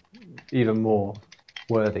feel even more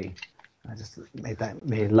worthy. I just made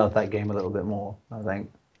me love that game a little bit more, I think.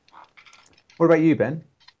 What about you, Ben?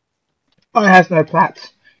 I have no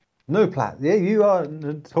plats. No plats. Yeah, you are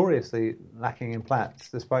notoriously lacking in plats,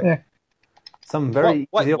 despite some very...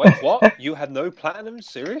 Wait, what? You had no platinums?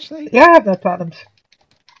 Seriously? Yeah, I have no platinums.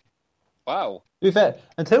 Wow. To be fair,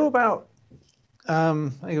 until about... I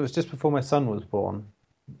think it was just before my son was born,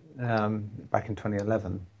 back in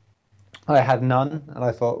 2011, I had none, and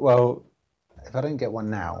I thought, well, if I don't get one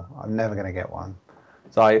now, I'm never going to get one.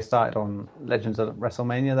 So I started on Legends of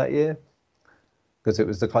WrestleMania that year, because it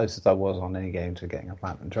was the closest I was on any game to getting a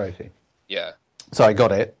platinum trophy. Yeah. So I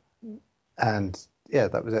got it, and yeah,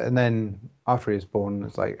 that was it. And then after he was born,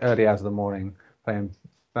 it's like early hours of the morning, playing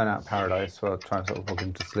Burnout Paradise for trying to sort of rock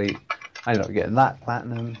him to sleep. I ended up getting that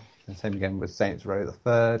platinum. And same again with Saints Row the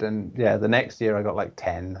Third. And yeah, the next year I got like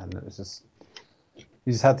 10, and it was just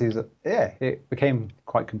you just had these. Yeah, it became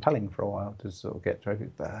quite compelling for a while to sort of get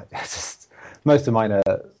trophies. But it's just most of mine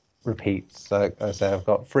are repeats. So I say I've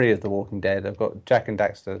got 3 of The Walking Dead. I've got Jak and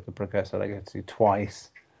Daxter, the Precursor Legacy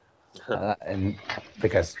twice. And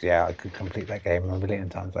because I could complete that game a million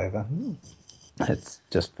times over. It's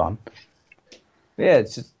just fun. Yeah,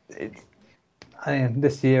 I mean,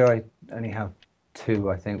 this year I only have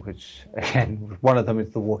 2, I think, which again, one of them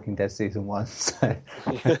is The Walking Dead season 1, so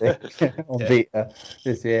on Vita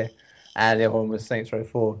this year, and the other one was Saints Row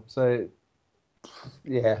 4. So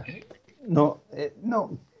yeah, not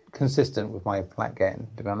consistent with my plat getting,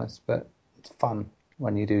 to be honest, but it's fun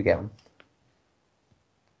when you do get them.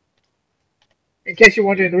 In case you're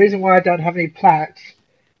wondering, the reason why I don't have any plats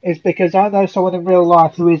is because I know someone in real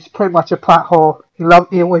life who is pretty much a plat whore.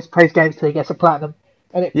 He always plays games till he gets a platinum,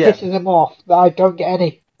 and it pisses him off that I don't get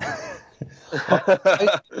any.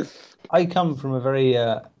 I came from a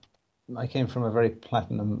very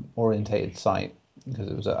platinum orientated site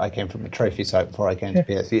because I came from a trophy site before I came to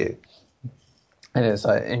PSU, and it's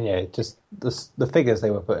like, and just the figures they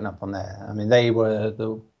were putting up on there. I mean, they were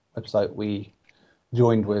the website we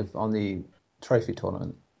joined with on the trophy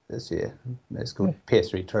tournament this year. It's called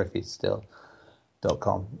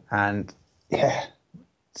PS3trophies.com, and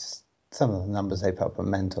some of the numbers they put up are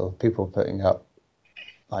mental. People putting up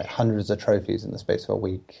like hundreds of trophies in the space of a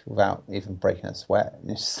week without even breaking a sweat.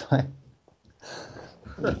 And it's just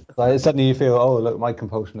like suddenly you feel, oh look, my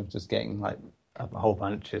compulsion of just getting like a whole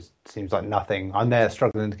bunch seems like nothing. I'm there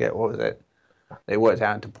struggling to get, what was it? They worked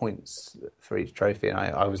out into points for each trophy, and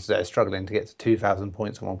I was struggling to get to 2,000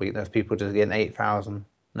 points in 1 week. There's people just getting 8,000,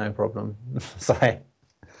 no problem. So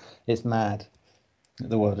it's mad,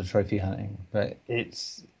 the world of trophy hunting, but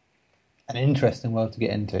it's an interesting world to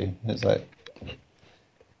get into. It's like,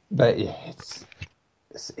 but yeah, it's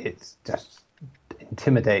just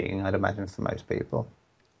intimidating, I'd imagine, for most people.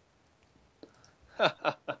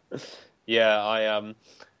 Yeah,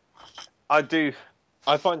 I do.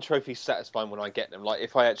 I find trophies satisfying when I get them. Like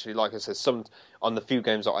if I actually, like I said, some on the few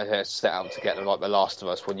games that I set out to get them, like The Last of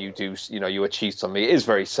Us, when you do, you achieve something, it is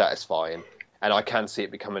very satisfying, and I can see it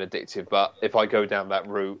becoming addictive. But if I go down that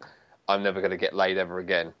route, I'm never going to get laid ever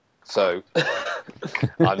again. So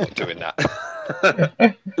I'm not doing that.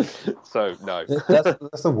 So no.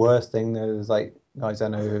 That's the worst thing. There's like guys I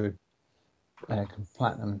know who can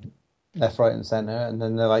platinum left, right, and centre, and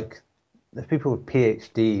then there's people with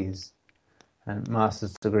PhDs and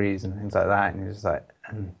master's degrees and things like that, and you're just like,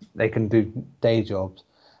 and they can do day jobs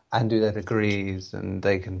and do their degrees, and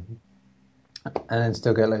they can, and then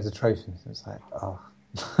still get loads of trophies. It's like, oh,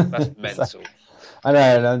 that's mental. I know,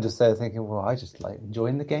 and I'm just there thinking, well, I just like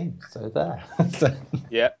enjoying the game, so there.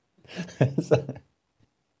 Yeah.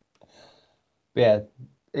 Yeah,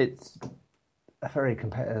 it's a very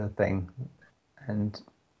competitive thing, and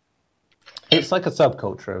it's like a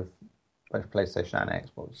subculture of both PlayStation and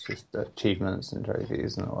Xbox, just achievements and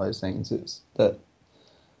trophies and all those things. It's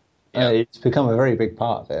become a very big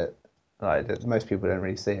part of it. Like most people don't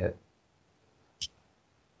really see it.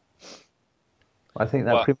 I think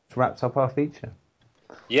that pretty much wraps up our feature.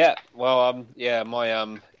 Yeah, well, I'm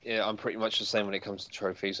pretty much the same when it comes to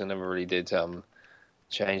trophies. I never really did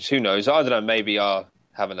change. Who knows? I don't know. Maybe I'll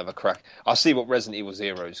have another crack. I'll see what Resident Evil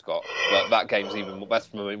Zero's got. But that game's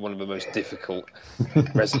that's one of the most difficult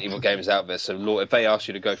Resident Evil games out there. So, Lord, if they ask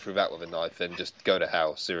you to go through that with a knife, then just go to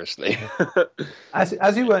hell. Seriously.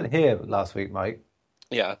 As you weren't here last week, Mike.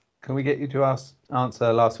 Yeah. Can we get you to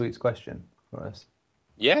answer last week's question for us?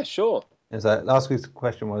 Yeah, sure. Is that last week's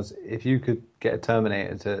question was, if you could get a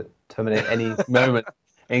Terminator to terminate any moment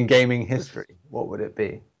in gaming history, what would it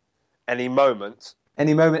be? Any moment?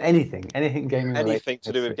 Any moment, anything gaming. Anything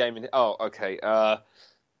to do with gaming. Oh, okay. Oh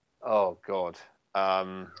God.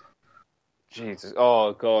 Jesus.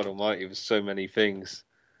 Oh God Almighty. There's so many things.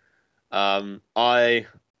 I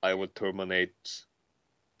would terminate.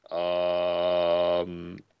 I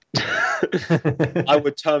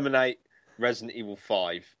would terminate Resident Evil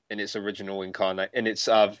 5 in its original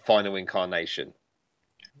final incarnation.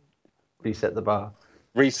 Reset the bar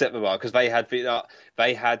because they had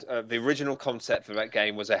the original concept for that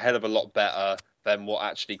game was a hell of a lot better than what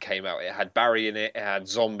actually came out. It had Barry in it, it had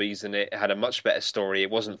zombies in it, it had a much better story. It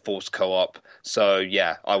wasn't forced co-op. So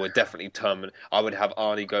yeah, I would definitely I would have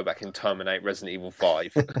Arnie go back and terminate Resident Evil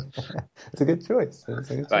 5. It's a good choice.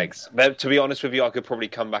 Thanks. But to be honest with you, I could probably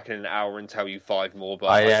come back in an hour and tell you 5 more.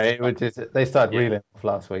 But they started reeling off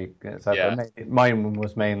last week. So mine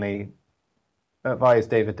was mainly advise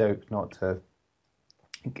David Doak not to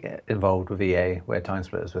get involved with EA, where Time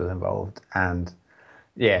Splitters was involved, and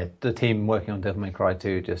yeah, the team working on Devil May Cry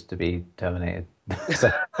 2 just to be terminated.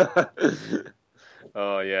 So,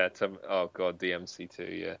 Oh yeah, oh god,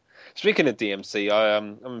 DMC2. Yeah. Speaking of DMC,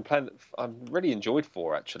 I'm playing. I'm really enjoyed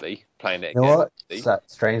 4 actually playing it you know again. what?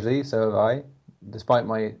 Strangely, so have I. Despite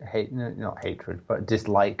my not hatred, but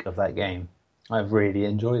dislike of that game, I've really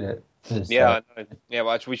enjoyed it. Yeah, I know. Yeah,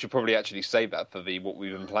 well, actually, we should probably actually save that for what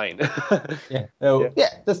we've been playing. Yeah.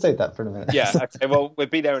 Let's save that for a minute. Yeah, okay, well, we'll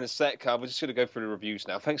be there in a sec. We're just going to go through the reviews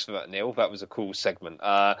now. Thanks for that, Neil. That was a cool segment.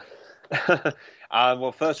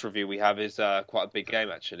 Well, first review we have is quite a big game,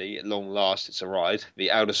 actually. At long last, it's arrived. The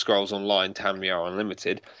Elder Scrolls Online Tamriel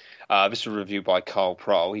Unlimited. This was reviewed by Carl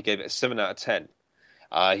Prohl. He gave it a 7 out of 10.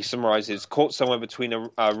 He summarises, caught somewhere between a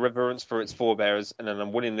reverence for its forebears and an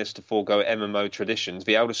unwillingness to forego MMO traditions.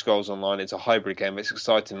 The Elder Scrolls Online is a hybrid game that's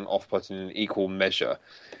exciting and off-putting in equal measure.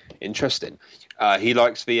 Interesting. He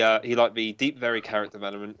liked the deep, very character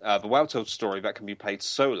development, the well-told story that can be played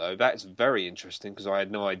solo. That is very interesting because I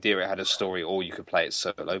had no idea it had a story or you could play it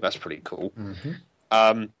solo. That's pretty cool.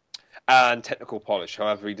 Mm-hmm. And technical polish.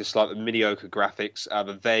 However, he disliked the mediocre graphics,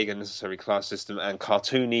 the vague and unnecessary class system, and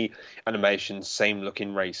cartoony animation,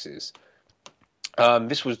 same-looking races.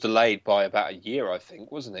 This was delayed by about a year, I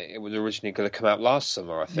think, wasn't it? It was originally going to come out last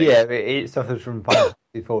summer, I think. Yeah, it suffers from Final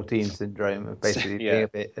Fantasy 14 syndrome of basically being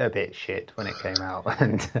a bit shit when it came out.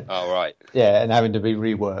 And, oh, right. Yeah, and having to be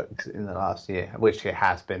reworked in the last year, which it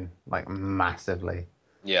has been, like, massively.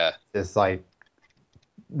 Yeah. It's like,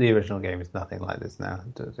 the original game is nothing like this now,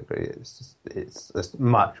 to a degree. It's a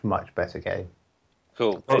much, much better game.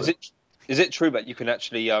 Cool. Is it true that you can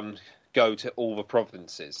actually go to all the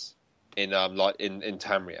provinces in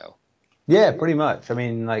Tamriel? Yeah, pretty much. I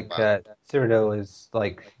mean, like, Cyrodiil is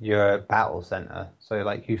like your battle center, so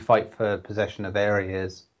like you fight for possession of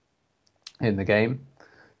areas in the game.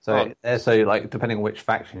 So, like, depending on which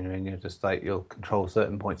faction you're in, you're just like you'll control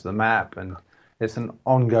certain points of the map, and it's an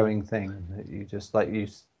ongoing thing that you just like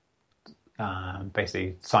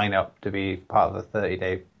basically sign up to be part of the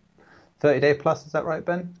 30-day plus. Is that right,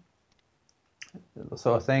 Ben? The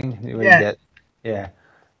sort of thing.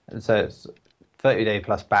 And so it's 30-day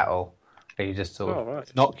plus battle. Where you just sort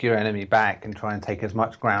of knock your enemy back and try and take as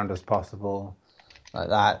much ground as possible, like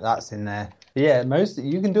that. That's in there. But yeah,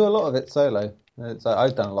 you can do a lot of it solo.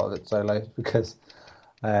 I've done a lot of it solo because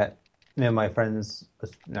me and my friends,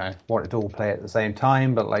 wanted to all play at the same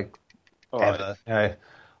time, but like I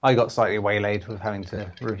got slightly waylaid with having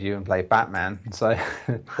to review and play Batman, so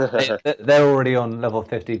they're already on level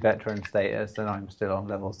 50 veteran status, and I'm still on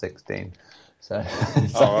level 16. So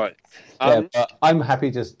all right. But I'm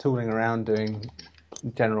happy just tooling around doing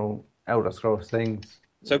general Elder Scrolls things.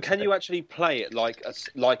 So can you actually play it like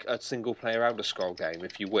a single player Elder Scroll game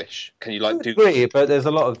if you wish? Can you do? But there's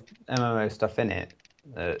a lot of MMO stuff in it.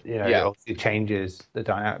 It obviously changes the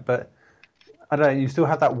dynamic, but I don't know, you still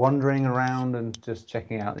have that wandering around and just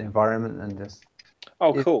checking out the environment and just...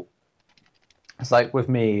 Oh, cool. It's like with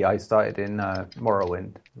me, I started in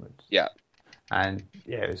Morrowind. And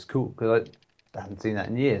it was cool because I hadn't seen that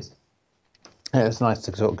in years. And it was nice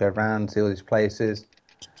to sort of go around, see all these places.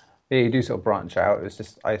 Yeah, you do sort of branch out. It was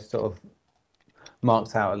just, I sort of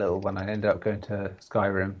marked out a little when I ended up going to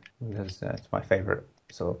Skyrim because it's my favourite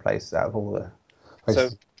sort of place out of all the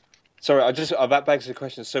places. So, sorry, that begs the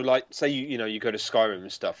question. So, like, say you go to Skyrim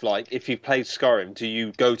and stuff. Like, if you played Skyrim, do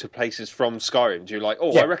you go to places from Skyrim? Do you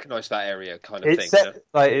I recognise that area kind of thing?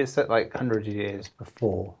 It's set like hundreds of years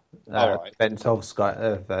before events of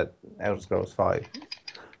Elder Scrolls 5.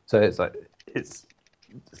 So it's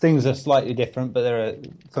things are slightly different, but there are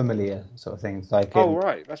familiar sort of things. Like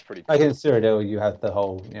that's pretty cool. Like in Cyrodiil, you have the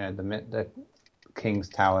whole the King's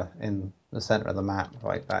Tower in the centre of the map,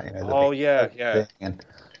 like that. And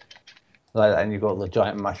like that, and you've got the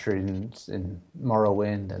giant mushrooms in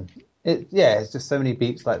Morrowind, and it's just so many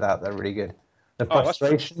beats like that. They're really good.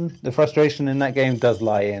 The frustration in that game does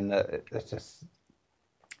lie in that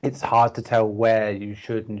it's hard to tell where you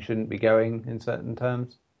should and shouldn't be going in certain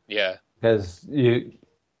terms. Yeah, because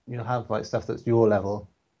you'll have like stuff that's your level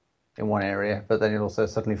in one area, but then you'll also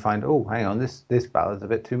suddenly find, oh, hang on, this battle is a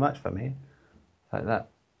bit too much for me, like that.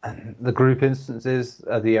 And the group instances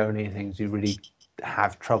are the only things you really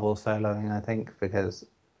have trouble soloing, I think, because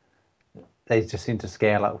they just seem to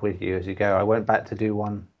scale up with you as you go. I went back to do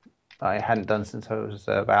one I hadn't done since I was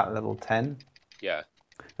about level 10. Yeah.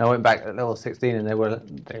 And I went back at level 16 and they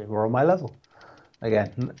were on my level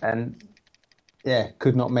again. And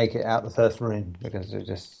could not make it out the first room because they're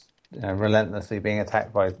just relentlessly being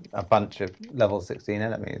attacked by a bunch of level 16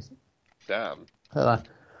 enemies. Damn. But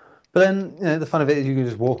then, the fun of it is you can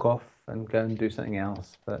just walk off and go and do something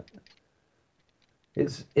else. But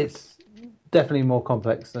it's definitely more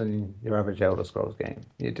complex than your average Elder Scrolls game.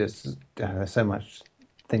 You just there's so much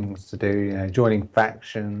things to do. Joining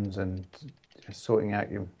factions and sorting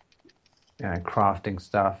out your crafting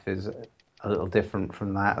stuff is a little different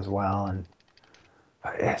from that as well. And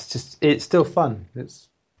it's still fun.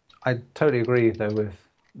 I totally agree though with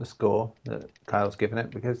the score that Kyle's given it,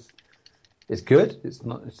 because it's good. It's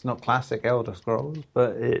not classic Elder Scrolls,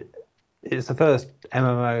 but it's the first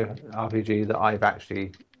MMO RPG that I've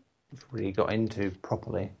actually really got into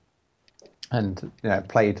properly, and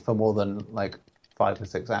played for more than like 5 or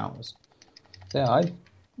 6 hours. Yeah,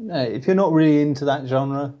 if you're not really into that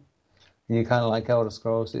genre and you kind of like Elder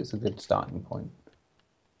Scrolls, it's a good starting point.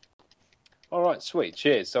 All right, sweet.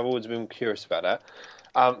 Cheers. I've always been curious about that.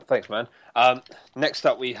 Thanks, man. Next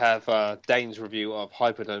up, we have Dane's review of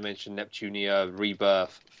Hyperdimension Neptunia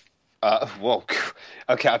Rebirth. Whoa.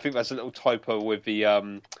 Okay, I think that's a little typo with the...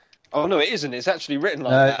 Oh, no, it isn't. It's actually written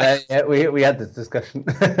like that. Yeah, we had this discussion.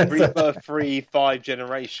 Rebirth 3-5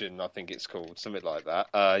 Generation, I think it's called. Something like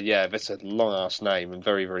that. Yeah, that's a long-ass name and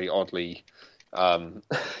very, very oddly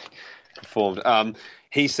performed.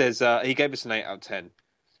 He says he gave us an 8 out of 10.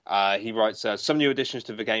 He writes, some new additions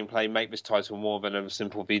to the gameplay make this title more than a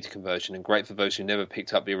simple Vita conversion, and great for those who never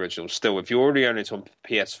picked up the original. Still, if you already own it on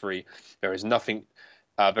PS3, there is nothing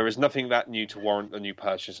that new to warrant a new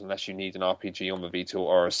purchase unless you need an RPG on the Vita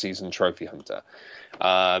or a seasoned trophy hunter.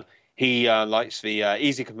 He likes the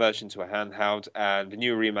easy conversion to a handheld, and the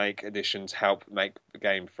new remake editions help make the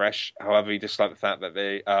game fresh. However, he disliked the fact that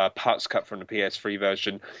the parts cut from the PS3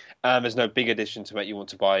 version, there's no big addition to make you want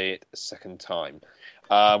to buy it a second time.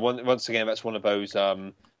 Once again, that's one of those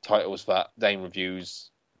titles that Dane reviews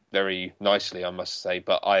very nicely, I must say,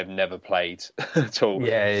 but I have never played at all.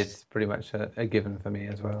 Yeah, it's pretty much a given for me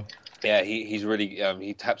as well. Yeah, he's really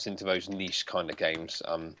he taps into those niche kind of games.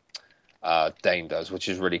 Dane does, which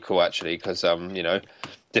is really cool actually, because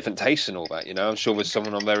different tastes and all that. I'm sure there's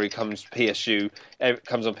someone on there who comes on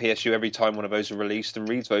PSU every time one of those are released and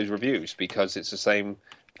reads those reviews, because it's the same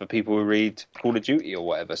for people who read Call of Duty or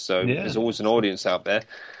whatever. So there's always an audience out there.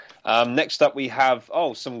 Next up, we have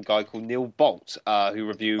some guy called Neil Bolt who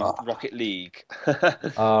reviewed Rocket League.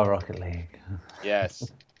 Rocket League.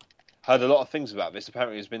 Yes. Heard a lot of things about this.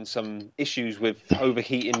 Apparently, there's been some issues with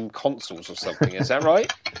overheating consoles or something. Is that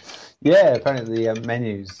right? Yeah, apparently the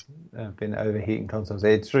menus have been overheating consoles.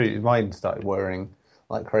 It's true. Mine started whirring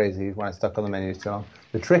like crazy when I stuck on the menus too long.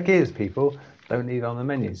 The trick is, people don't need on the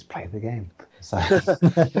menus. Play the game. So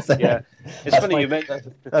yeah, it's funny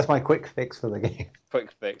that's my quick fix for the game.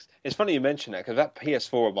 Quick fix. It's funny you mention that, because that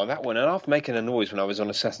PS4 of mine, that went off making a noise when I was on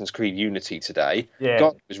Assassin's Creed Unity today. Yeah,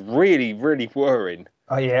 God, it was really, really whirring.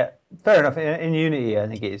 Oh yeah, fair enough. In Unity, I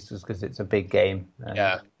think it's just because it's a big game.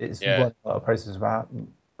 It's what a lot of process about.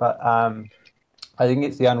 But I think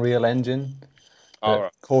it's the Unreal Engine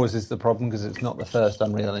that causes the problem, because it's not the first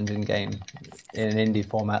Unreal Engine game in an indie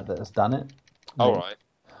format that has done it. All right.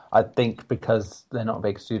 I think because they're not a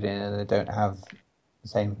big studio and they don't have the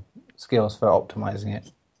same skills for optimizing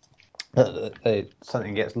it,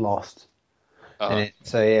 something gets lost. In it.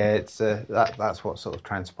 So yeah, it's that's what sort of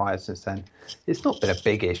transpired since then. It's not been a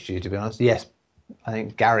big issue, to be honest. Yes, I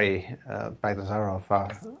think Gary Bagdasarov,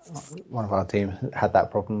 one of our team, had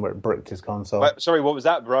that problem where it bricked his console. Wait, sorry, what was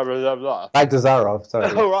that? Blah, blah, blah, blah. Bagdasarov, sorry.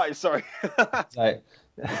 Oh, right, sorry.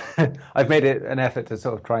 I've made it an effort to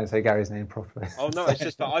sort of try and say Gary's name properly. Oh no, it's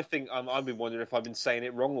just that I think I've been wondering if I've been saying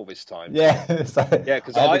it wrong all this time. Yeah, because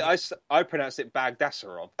I pronounced it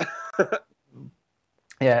Bagdasarov.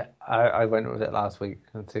 Yeah, I went with it last week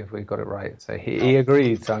and see if we got it right. So he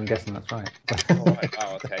agreed, so I'm guessing that's right. All right.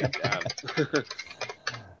 Oh, okay.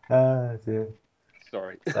 Damn. Dear.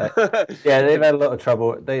 Sorry. So, yeah, they've had a lot of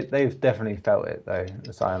trouble. They've definitely felt it though.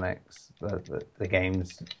 The Psyonix, the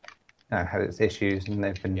games had its issues, and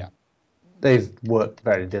they've worked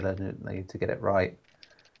very diligently to get it right.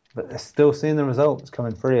 But they're still seeing the results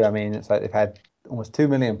coming through. I mean, it's like they've had almost 2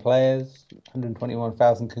 million players,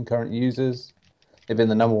 121,000 concurrent users. They've been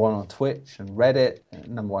the number one on Twitch and Reddit,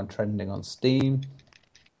 number one trending on Steam.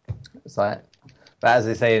 It's like, but as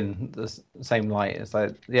they say in the same light, it's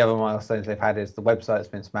like the other milestones they've had is the website's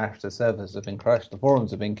been smashed, the servers have been crushed, the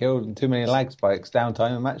forums have been killed, and 2 million lag spikes,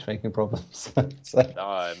 downtime, and matchmaking problems.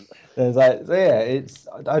 I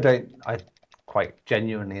quite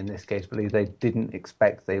genuinely in this case believe they didn't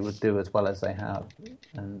expect they would do as well as they have,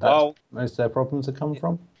 and that's most of their problems have come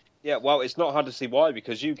from. Yeah, well, it's not hard to see why,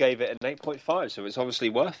 because you gave it an 8.5, so it's obviously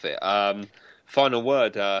worth it. Final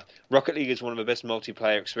word, Rocket League is one of the best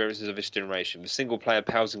multiplayer experiences of this generation. The single-player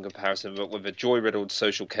pales in comparison, but with a joy-riddled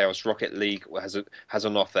social chaos Rocket League has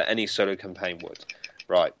on offer any solo campaign would.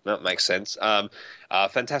 Right, that makes sense.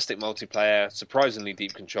 Fantastic multiplayer, surprisingly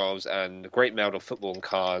deep controls, and a great meld of football and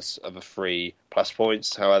cars are the 3 plus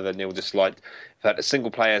points. However, Neil disliked the fact that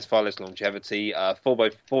single player has far less longevity.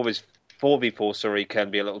 4v4,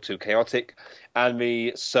 can be a little too chaotic, and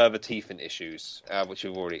the server teething issues, which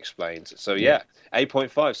we've already explained. So,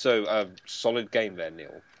 8.5. So, solid game there,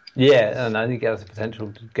 Neil. Yeah, and I think it has the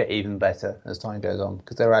potential to get even better as time goes on,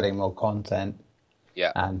 because they're adding more content.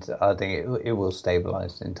 Yeah. And I think it will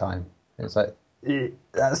stabilise in time. It's like,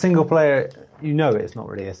 that single player, it's not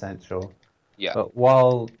really essential. Yeah. But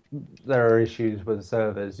while there are issues with the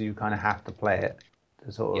servers, you kind of have to play it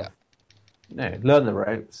to sort of learn the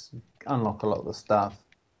ropes, unlock a lot of the stuff,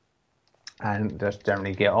 and just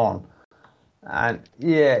generally get on. And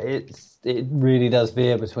it really does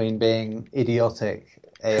veer between being idiotic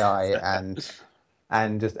AI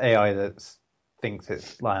and just AI that thinks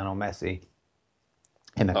it's Lionel Messi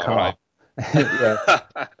in a car. Right.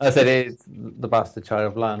 I said it's the bastard child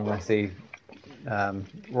of Lionel Messi,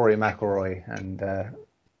 Rory McIlroy, and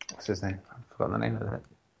what's his name? I've forgotten the name of it.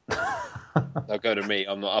 Don't go to me.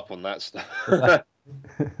 I'm not up on that stuff.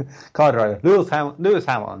 Car driver, Lewis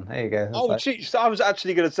Hamilton. There you go. Jeez, I was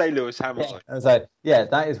actually going to say Lewis Hamilton. I was like,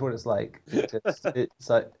 that is what it's like. It's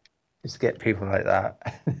like just get people like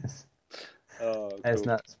that. It's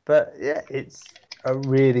nuts, but it's a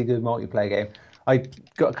really good multiplayer game. I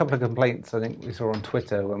got a couple of complaints, I think we saw on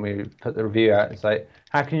Twitter when we put the review out. It's like,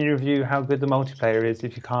 how can you review how good the multiplayer is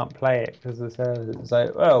if you can't play it because of the servers? It's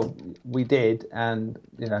like, well, we did, and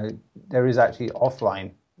there is actually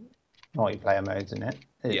offline multiplayer modes in it.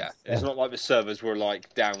 It's not like the servers were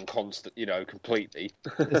like down constant, completely.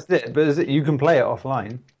 But you can play it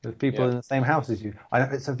offline with people in the same house as you. I know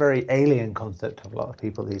it's a very alien concept of a lot of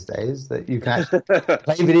people these days, that you can actually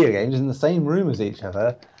play video games in the same room as each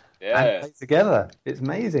other. And play together. It's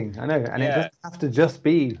amazing. I know. And it doesn't have to just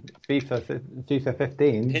be FIFA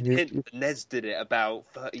 15. Hint, NES did it about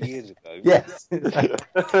 30 years ago. Yes.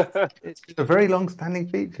 It's a very long-standing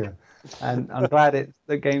feature. And I'm glad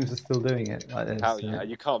the games are still doing it like this. Hell yeah.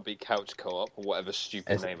 You can't beat couch co-op or whatever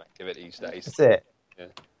stupid name I give it these days. That's it. Yeah.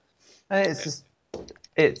 And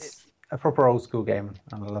it's a proper old school game,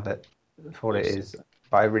 and I love it for what it is.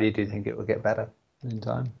 But I really do think it will get better in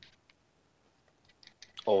time.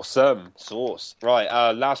 Awesome sauce. Right,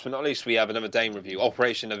 last but not least, we have another Dane review.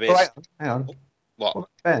 Operation Abyss. Right, hang on. What?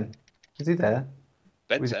 Ben, is he there?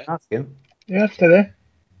 Ben's we there. didn't ask him. Yeah, still there.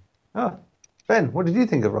 Oh, Ben, what did you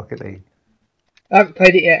think of Rocket League? I haven't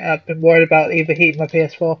played it yet. I've been worried about overheating my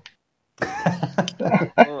PS4.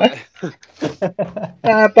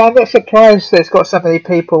 But I'm not surprised that it's got so many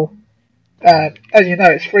people. As you know,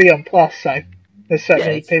 it's free on Plus, so there's so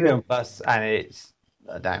many it's people. Free on Plus, and it's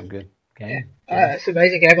a damn good game. It's an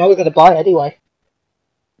amazing game. I was going to buy it anyway.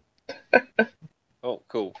 Oh,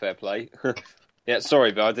 cool. Fair play. Yeah,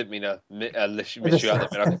 sorry, but I didn't mean to miss you out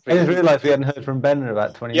there. I just realised we hadn't heard from Ben in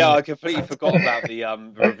about 20 minutes. Yeah, I completely forgot about the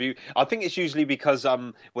review. I think it's usually because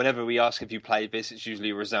whenever we ask if you played this, it's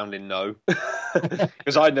usually a resounding no.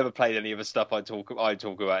 Because I've never played any of the stuff I talk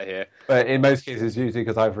about here. But in most cases, it's usually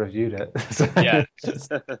because I've reviewed it. Yeah.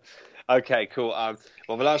 Okay, cool.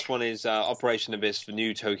 Well, the last one is Operation Abyss, the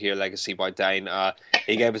new Tokyo Legacy by Dane.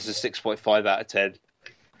 He gave us a 6.5 out of 10.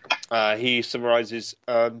 He summarises,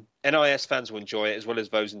 NIS fans will enjoy it, as well as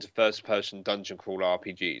those into first-person dungeon crawler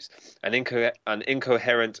RPGs. An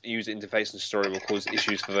incoherent user interface and story will cause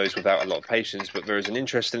issues for those without a lot of patience, but there is an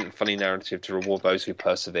interesting and funny narrative to reward those who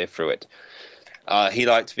persevere through it. He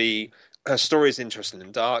liked the story is interesting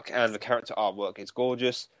and dark, and the character artwork is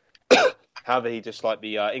gorgeous. However, he disliked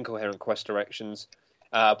the incoherent quest directions,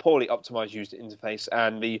 poorly optimized user interface,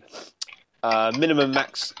 and the minimum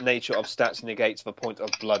max nature of stats negates the point of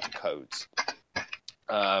blood codes.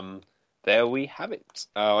 There we have it.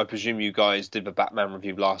 I presume you guys did the Batman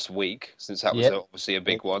review last week, since that was obviously a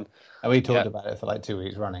big one. And we talked about it for like 2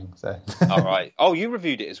 weeks running. So. All right. Oh, you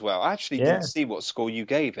reviewed it as well. I actually didn't see what score you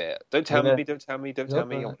gave it. Don't tell me. Don't tell me.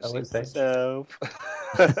 I want to see myself.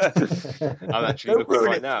 I'm actually looking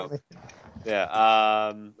right now. Yeah.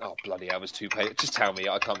 Oh, bloody hell, it was 2 pages. Just tell me.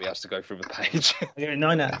 I can't be asked to go through the page. I give it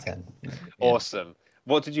 9 out of 10. Yeah. Awesome.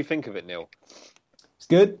 What did you think of it, Neil? It's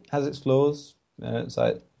good. Has its flaws. It's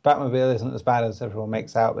like Batmobile isn't as bad as everyone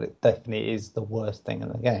makes out, but it definitely is the worst thing in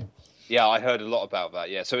the game. Yeah, I heard a lot about that.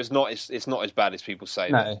 Yeah, so it's not as bad as people say.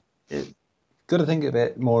 No, got to think of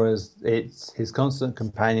it more as it's his constant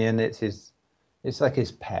companion. It's his It's like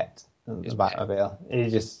his pet, the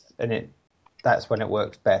Batmobile. That's when it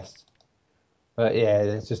works best. But yeah,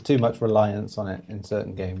 there's just too much reliance on it in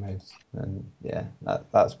certain game modes, and yeah,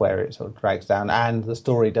 that's where it sort of drags down. And the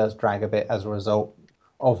story does drag a bit as a result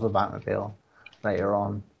of the Batmobile later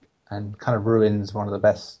on, and kind of ruins one of the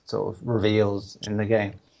best sort of reveals in the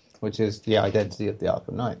game, which is the identity of the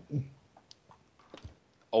Arkham Knight.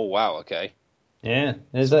 Oh wow! Okay. Yeah,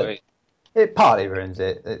 it partly ruins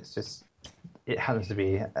it. It's just it happens to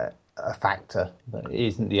be a factor, but it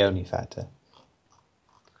isn't the only factor.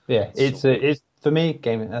 Yeah, it's for me,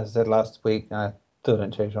 game, as I said last week, I still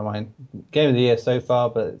don't change my mind. Game of the year so far,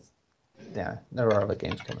 but there are other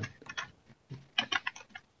games coming.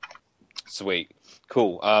 Sweet,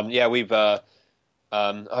 cool. Yeah, we've.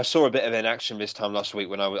 I saw a bit of it in action this time last week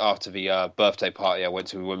when after the birthday party I went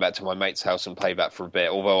to. We went back to my mate's house and played that for a bit.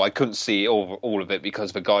 Although I couldn't see all of it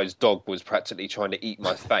because the guy's dog was practically trying to eat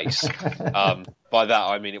my face. By that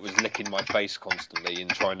I mean it was licking my face constantly and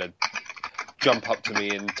trying to jump up to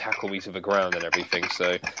me and tackle me to the ground and everything.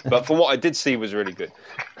 So, but from what I did see was really good.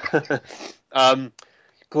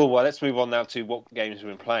 Cool. Well, let's move on now to what games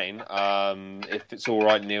we've been playing. If it's all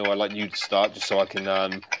right, Neil, I'd like you to start just so I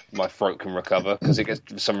can my throat can recover because it gets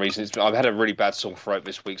for some reason I've had a really bad sore throat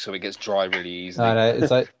this week, so it gets dry really easily. I know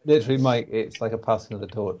it's like literally, Mike. It's like a passing of the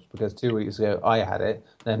torch because 2 weeks ago I had it,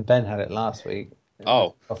 then Ben had it last week.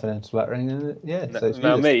 Oh, coughing and spluttering, and so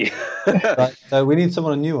now me. Right, so we need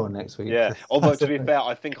someone new on next week. Yeah. Although to be fair,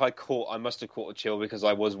 I think I must have caught a chill because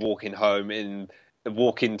I was walking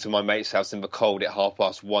into my mate's house in the cold at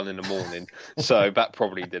 1:30 in the morning. So that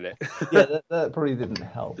probably did it. Yeah, that probably didn't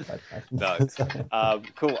help. No.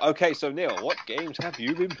 Cool. Okay, so Neil, what games have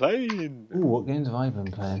you been playing? Ooh, what games have I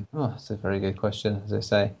been playing? Oh, that's a very good question, as I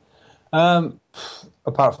say.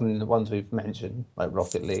 Apart from the ones we've mentioned, like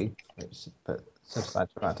Rocket League, but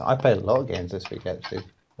substantial amount of time. I played a lot of games this week actually.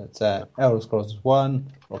 But Elder Scrolls was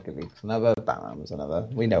one, Rocket League was another, Batman was another.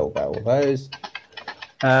 We know about all those.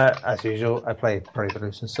 As usual, I play Pro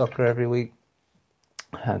Evolution Soccer every week,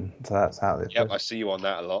 and so that's how it is. Yep, I see you on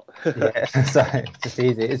that a lot. Yeah, so it's just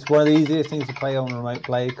easy. It's one of the easiest things to play on remote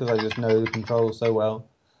play because I just know the controls so well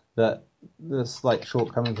that the slight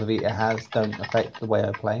shortcomings Vita has don't affect the way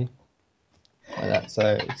I play. Like that.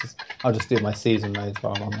 So I'll just do my season modes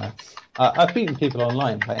while I'm on there. I've beaten people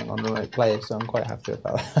online playing on remote play, so I'm quite happy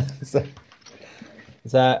about that.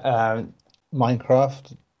 so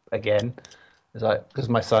Minecraft again. It's like because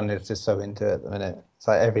my son is just so into it at the minute. It's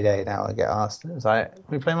like every day now I get asked. It's like, can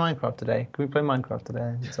we play Minecraft today? Can we play Minecraft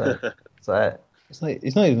today? It's like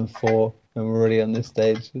he's not even 4, and we're already on this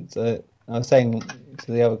stage. I was saying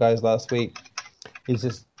to the other guys last week, he's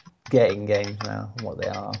just getting games now and what they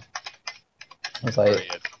are. I was like,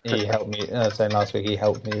 he helped me. I was saying last week he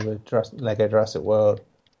helped me with Lego Jurassic World.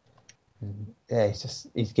 And yeah,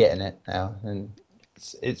 he's getting it now, and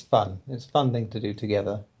it's fun. It's a fun thing to do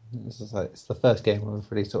together. It's the first game where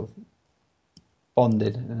we've really sort of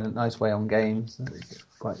bonded in a nice way on games. It's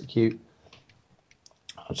quite cute.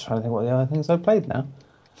 I'm just trying to think what the other things I've played now.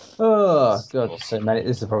 Oh god, so many.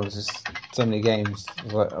 This is the problem. There's just so many games.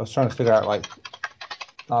 I was trying to figure out like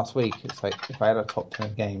last week. It's like if I had a top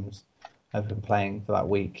 10 games I've been playing for that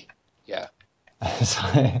week. Yeah. It's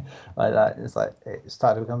like that. It's like it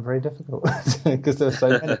started to become very difficult because there were so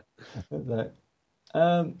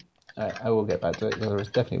many. I will get back to it. There was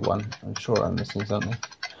definitely one. I'm sure I'm missing something.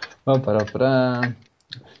 You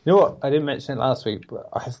know what? I didn't mention it last week, but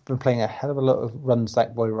I've been playing a hell of a lot of Run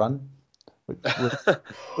Sackboy Run,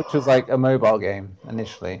 which was like a mobile game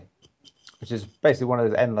initially, which is basically one of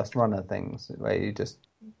those endless runner things where you just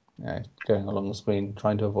going along the screen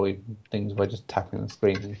trying to avoid things by just tapping the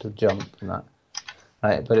screen to jump and that.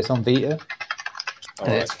 Right, but it's on Vita,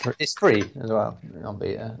 and it's free as well on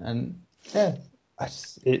Vita, and yeah.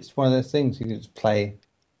 It's one of those things you can just play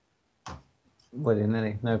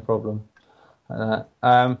willy-nilly, no problem. Yeah,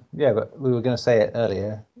 but we were going to say it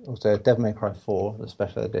earlier. Also, Devil May Cry 4, the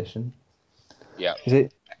special edition. Yeah.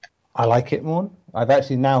 I like it more. I've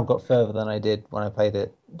actually now got further than I did when I played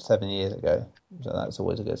it 7 years ago. So that's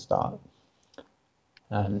always a good start.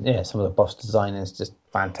 And yeah, some of the boss design is just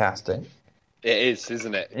fantastic. It is,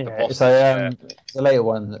 isn't it? Yeah, it's the later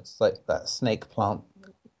one that's like that snake plant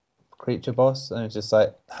creature boss, and it's just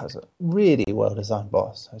like that was a really well designed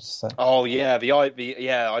boss. I was just like, oh yeah,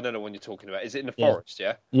 I don't know what you're talking about. Is it in the forest?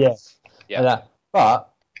 Yeah. Yes. Yeah.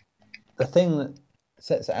 But the thing that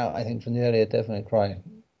sets it out, I think, from the earlier Devil May Cry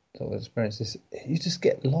sort of experience is you just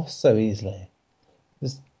get lost so easily.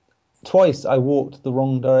 Twice I walked the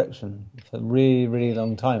wrong direction for a really, really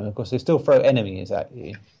long time. And of course, they still throw enemies at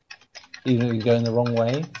you, even if you're going the wrong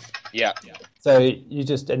way. Yeah. So you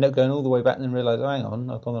just end up going all the way back and then realise, oh, hang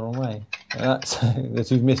on, I've gone the wrong way. And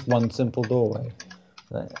that's you've missed one simple doorway.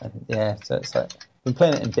 So it's like been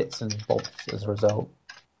playing it in bits and bobs as a result.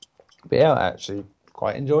 But yeah, actually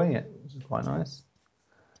quite enjoying it, which is quite nice.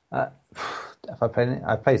 If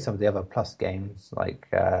I played some of the other Plus games like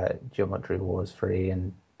Geometry Wars 3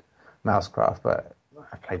 and Mousecraft, but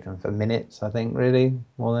I played them for minutes. I think really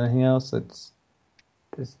more than anything else, it's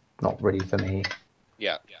not really for me.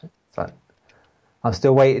 Yeah. So I'm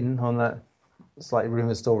still waiting on that slight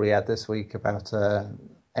rumor story we had this week about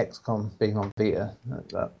XCOM being on Vita.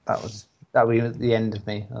 That was the end of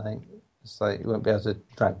me. I think it's like you won't be able to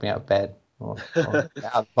drag me out of bed or out of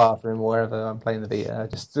the bathroom or wherever I'm playing the Vita,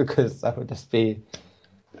 just because that would just be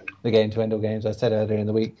the game to end all games. I said earlier in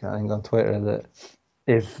the week, I think on Twitter, that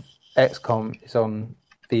if XCOM is on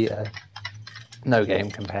Vita, no game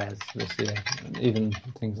compares this year. Even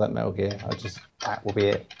things like Metal Gear, that will be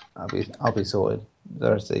it. I'll be sorted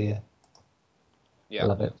the rest of the year. Yeah, I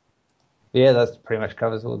love it. Yeah, that pretty much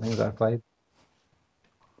covers all the things I've played.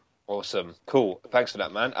 Awesome, cool. Thanks for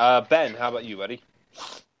that, man. Ben, how about you, buddy?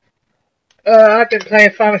 I've been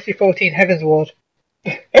playing Fantasy 14 Heaven's Ward.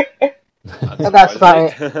 And that's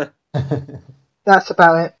about it. That's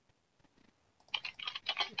about it.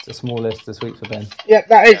 It's a small list this week for Ben. Yep,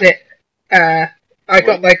 that is it. I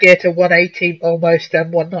got my gear to 180 almost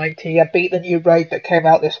and 190. I beat the new raid that came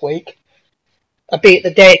out this week. I beat it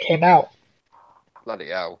the day it came out. Bloody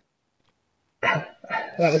hell. That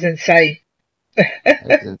was insane.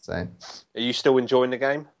 It's insane. Are you still enjoying the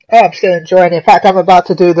game? Oh, I'm still enjoying it. In fact, I'm about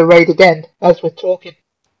to do the raid again as we're talking.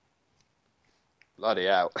 Bloody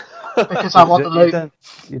hell. Because I want the loot.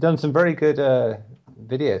 You've done some very good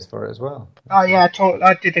videos for it as well. Oh yeah,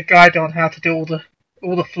 I did a guide on how to do all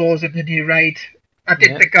the floors in the new raid. I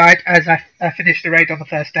did the guide as I finished the raid on the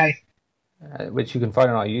first day. Which you can find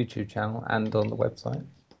on our YouTube channel and on the website.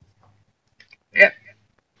 Yep.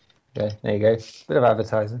 Okay, there you go. Bit of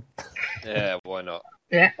advertising. Yeah, why not?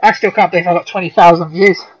 Yeah, I still can't believe I got 20,000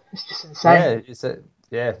 views. It's just insane.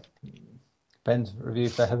 Yeah, Ben's review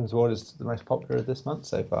for Heaven's Ward is the most popular of this month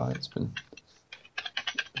so far. I've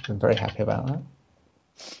been very happy about that.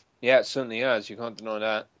 Yeah, it certainly has. You can't deny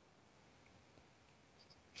that.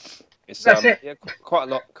 It's it. Yeah, quite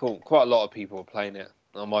a lot of people are playing it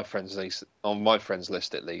on my friends list. On my friends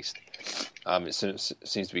list, at least, it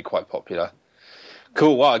seems to be quite popular.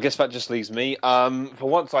 Cool. Well, I guess that just leaves me. For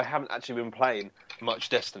once, I haven't actually been playing much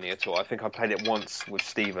Destiny at all. I think I played it once with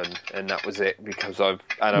Stephen, and that was it because I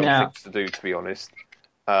had other things to do, to be honest.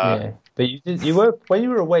 Yeah, but you were when you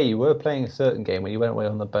were away. You were playing a certain game when you went away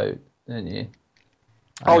on the boat, didn't you?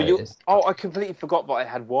 I completely forgot that I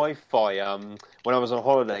had Wi-Fi when I was on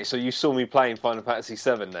holiday. So you saw me playing Final Fantasy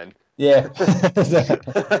VII then? Yeah.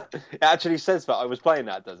 It actually says that I was playing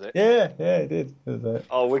that, does it? Yeah, it did.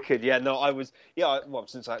 Oh, wicked! Yeah, no, I was. Yeah, well,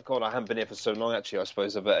 since I haven't been here for so long. Actually, I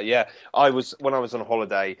suppose. But yeah, I was when I was on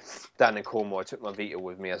holiday down in Cornwall. I took my Vita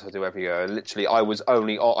with me as I do every year. Literally,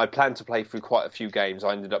 I planned to play through quite a few games.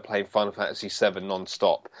 I ended up playing Final Fantasy VII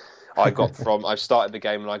non-stop. I started the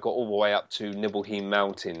game and I got all the way up to Nibelheim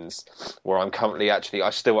Mountains, where I'm currently I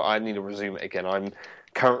need to resume it again. I'm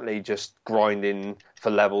currently just grinding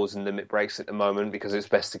for levels and limit breaks at the moment because it's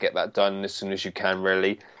best to get that done as soon as you can,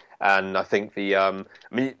 really. And I think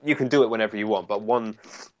you can do it whenever you want, but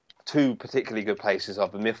two particularly good places are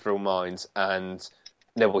the Mithril Mines and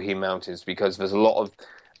Nibelheim Mountains because there's a lot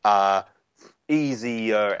of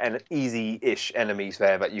easy-ish enemies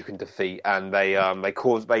there that you can defeat, and they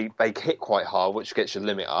hit quite hard, which gets your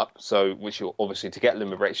limit up. So, obviously to get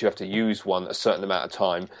limit breaks, you have to use one a certain amount of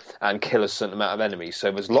time and kill a certain amount of enemies.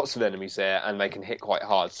 So there's lots of enemies there, and they can hit quite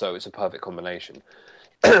hard. So it's a perfect combination.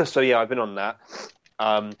 So yeah, I've been on that.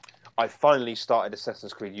 I finally started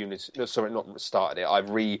Assassin's Creed Unity. No, sorry, not started it. I've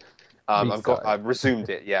resumed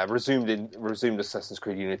it. Yeah, resumed Assassin's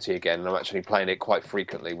Creed Unity again, and I'm actually playing it quite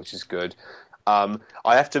frequently, which is good. I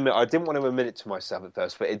have to admit, I didn't want to admit it to myself at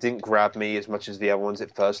first, but it didn't grab me as much as the other ones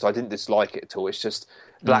at first. I didn't dislike it at all. It's just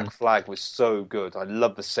Black Flag was so good. I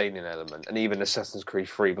love the sailing element, and even Assassin's Creed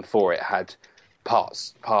 3 before it had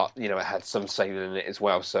it had some sailing in it as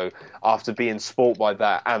well. So after being spoilt by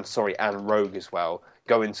that, and Rogue as well,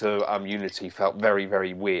 going to Unity felt very,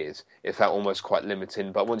 very weird. It felt almost quite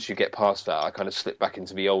limiting, but once you get past that, I kind of slip back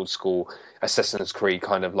into the old school Assassin's Creed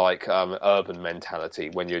kind of like urban mentality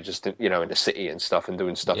when you're just in the city and stuff and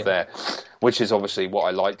doing stuff there, which is obviously what I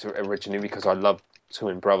liked originally because I love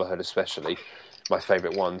Twin Brotherhood especially, my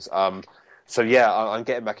favourite ones. So yeah, I'm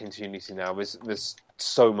getting back into Unity now. There's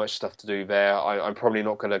so much stuff to do there. I'm probably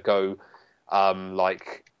not going to go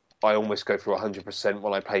I almost go through 100%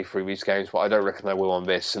 when I play through these games, but I don't reckon I will on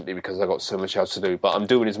this simply because I've got so much else to do. But I'm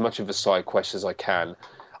doing as much of the side quest as I can.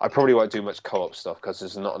 I probably won't do much co-op stuff because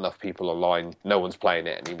there's not enough people online. No one's playing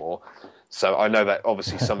it anymore. So I know that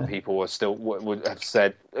obviously some people are still would have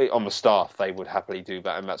said on the staff they would happily do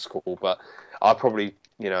that, and that's cool. But I'll probably,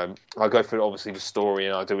 I'll go through obviously the story,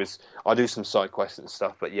 and I'll do some side quests and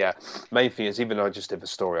stuff. But yeah, main thing is even though I just did the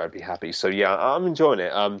story, I'd be happy. So yeah, I'm enjoying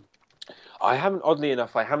it. I haven't, oddly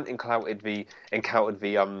enough, encountered the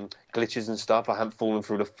glitches and stuff. I haven't fallen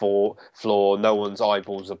through the floor. No one's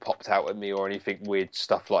eyeballs have popped out at me or anything weird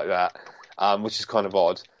stuff like that, which is kind of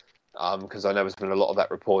odd. Because I know there's been a lot of that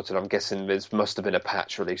reported. I'm guessing there must have been a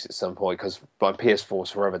patch released at some point because my PS4 is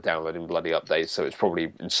forever downloading bloody updates, so it's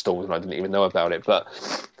probably installed and I didn't even know about it. But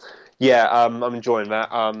yeah, I'm enjoying that.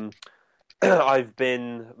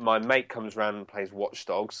 My mate comes round and plays Watch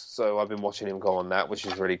Dogs, so I've been watching him go on that, which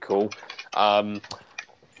is really cool.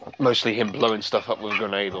 Mostly him blowing stuff up with a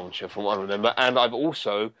grenade launcher, from what I remember. And I've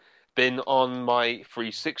also been on my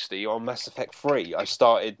 360 on Mass Effect 3. I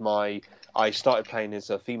started playing as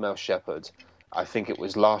a female shepherd. I think it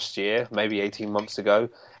was last year, maybe 18 months ago,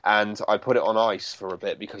 and I put it on ice for a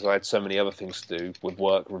bit because I had so many other things to do with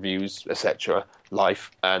work, reviews, etc., life,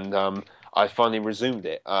 and I finally resumed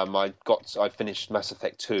it. I finished Mass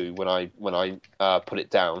Effect 2 when I put it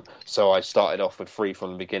down, so I started off with 3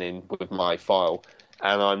 from the beginning with my file,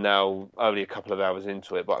 and I'm now only a couple of hours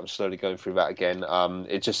into it, but I'm slowly going through that again.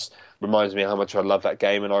 It just reminds me how much I love that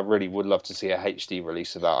game, and I really would love to see a HD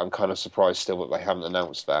release of that. I'm kind of surprised still that they haven't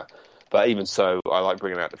announced that. But even so, I like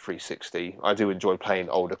bringing out the 360. I do enjoy playing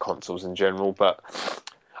older consoles in general, but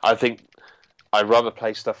I think I'd rather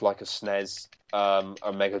play stuff like a SNES,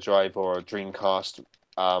 a Mega Drive, or a Dreamcast,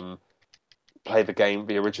 play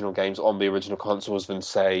the original games on the original consoles than,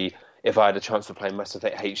 say, if I had a chance to play Mass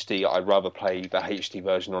Effect HD, I'd rather play the HD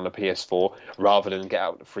version on a PS4 rather than get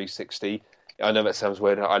out the 360. I know that sounds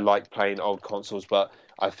weird. I like playing old consoles, but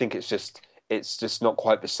I think it's just not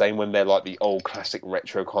quite the same when they're like the old classic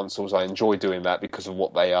retro consoles. I enjoy doing that because of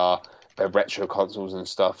what they are. They're retro consoles and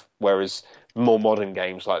stuff. Whereas more modern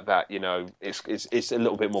games like that, it's a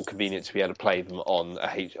little bit more convenient to be able to play them on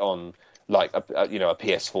a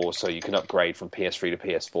PS4, so you can upgrade from PS3 to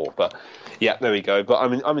PS4. But yeah, there we go. But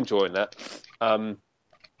I'm enjoying that.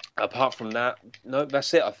 Apart from that, no,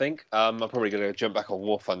 that's it. I think I'm probably going to jump back on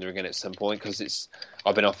War Thunder again at some point because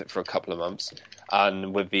I've been off it for a couple of months,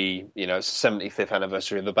 and with the 75th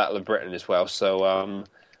anniversary of the Battle of Britain as well. So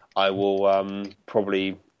I will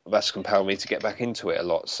probably, that's compelled me to get back into it a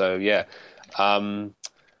lot. So yeah.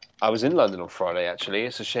 I was in London on Friday, actually.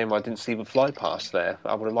 It's a shame I didn't see the fly past there.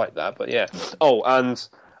 I would have liked that, but yeah. Oh, and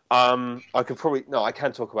I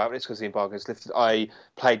can talk about it because the embargo is lifted. I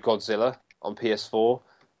played Godzilla on PS4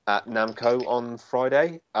 at Namco on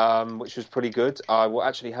Friday, which was pretty good. I will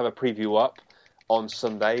actually have a preview up on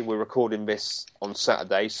Sunday. We're recording this on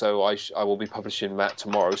Saturday, so I will be publishing that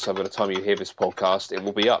tomorrow. So by the time you hear this podcast, it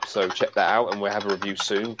will be up. So check that out, and we'll have a review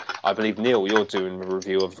soon. I believe, Neil, you're doing a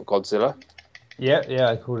review of Godzilla. Yeah,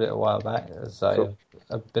 I called it a while back. So cool.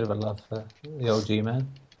 A bit of a love for the old G-Man.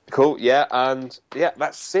 Cool, yeah, and yeah,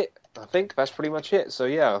 that's it. I think that's pretty much it. So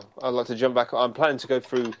yeah, I'd like to jump back. I'm planning to go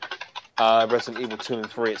through Resident Evil 2 and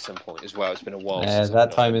 3 at some point as well. It's been a while. Yeah,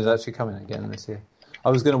 that time is actually coming again this year. I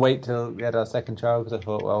was going to wait till we had our second child because I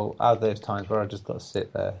thought, well, out of those times where I just got to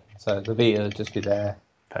sit there, so the Vita would just be there.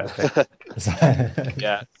 Perfect.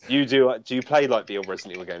 Yeah. Do you play like the old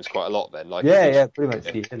Resident Evil games quite a lot then? Like yeah, pretty much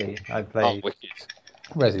yearly. I play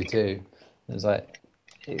Resi 2.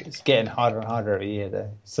 It's getting harder and harder every year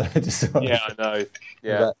though. So yeah, I know.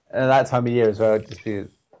 Yeah. And that time of year as well,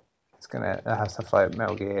 it's gonna have stuff like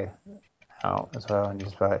Metal Gear out as well, and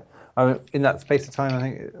just in that space of time, I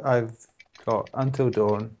think I've got Until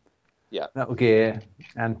Dawn, Metal Gear,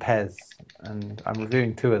 and Pez, and I'm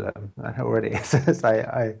reviewing 2 of them already. So it's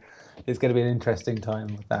it's going to be an interesting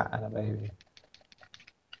time with that and a baby.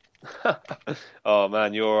 Oh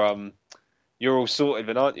man, you're all sorted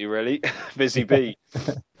then, aren't you? Really busy bee.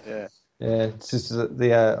 Yeah. Yeah, it's just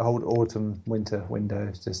the whole autumn winter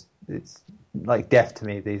window. It's like death to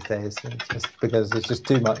me these days. It's just because there's just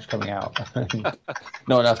too much coming out, and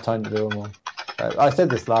not enough time to do them all. I said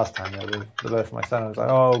this last time, with the birth of my son. I was like,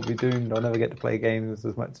 "Oh, I'll be doomed. I'll never get to play games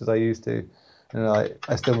as much as I used to." And I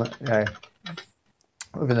still,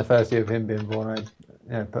 within the first year of him being born,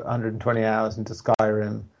 I put 120 hours into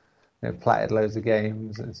Skyrim, platted loads of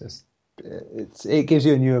games. It's just, it gives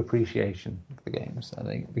you a new appreciation for the games, I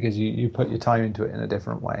think, because you put your time into it in a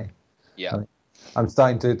different way. Yeah, I'm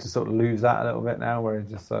starting to sort of lose that a little bit now, where I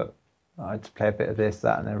just play a bit of this,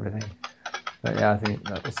 that, and everything. But yeah, I think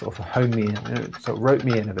that sort of honed me, sort of wrote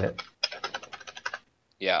me in a bit.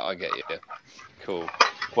 Yeah, I get you. Cool.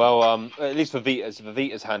 Well, at least for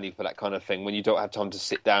Vita's handy for that kind of thing. When you don't have time to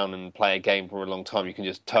sit down and play a game for a long time, you can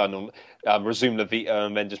just turn on, resume the Vita,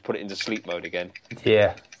 and then just put it into sleep mode again.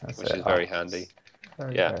 Yeah, which is very handy.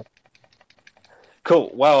 Very yeah. great.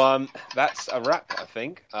 Cool. Well, that's a wrap, I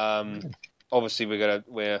think. Obviously,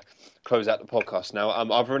 we're close out the podcast now.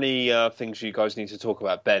 Are there any things you guys need to talk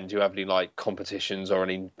about? Ben, do you have any competitions or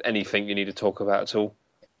anything you need to talk about at all?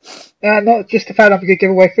 Not just the fact I'm going to give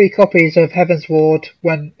away 3 copies of Heaven's Ward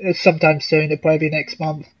sometime soon. It'll probably be next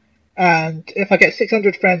month. And if I get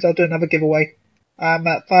 600 friends, I'll do another giveaway. I'm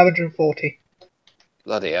at 540.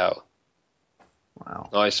 Bloody hell! Wow,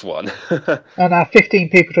 nice one. And I have 15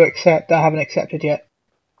 people to accept that I haven't accepted yet.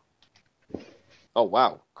 Oh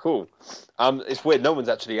wow, cool. It's weird. No one's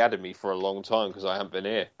actually added me for a long time because I haven't been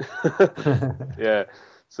here. Yeah.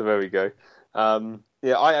 So there we go.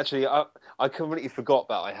 I completely forgot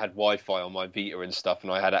that I had Wi-Fi on my Vita and stuff,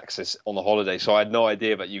 and I had access on the holiday, so I had no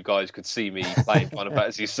idea that you guys could see me playing Final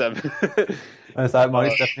Fantasy VII. It's like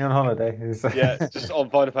Mike's definitely on holiday. Yeah, just on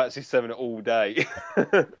Final Fantasy VII all day.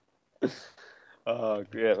 Oh,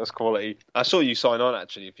 yeah, that's quality. I saw you sign on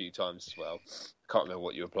actually a few times as well. Can't remember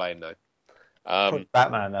what you were playing though.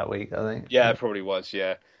 Batman that week, I think. Yeah, it probably was.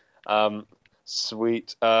 Yeah.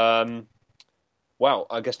 Sweet. Well,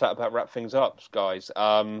 I guess that about wrap things up, guys.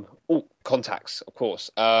 Contacts, of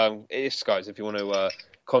course. Guys, if you want to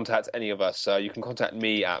contact any of us, you can contact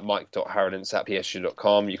me at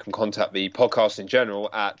mike.harrodance@psu.com. You can contact the podcast in general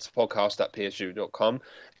at podcast@psu.com.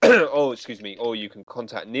 Or you can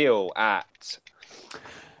contact Neil at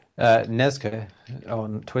Nezko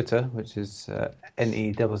on Twitter, which is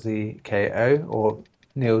NEZZKO, or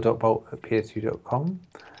neil.bolt@psu.com.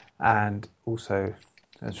 And also,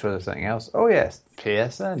 I'm sure there's something else. Oh, yes,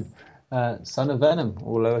 PSN. Son of Venom,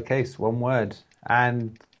 all lowercase, one word.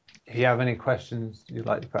 And if you have any questions you'd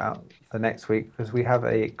like to put out for next week, because we have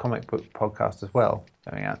a comic book podcast as well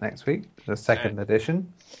going out next week, the second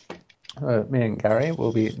edition. Me and Gary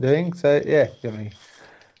will be doing. So, yeah, if you have any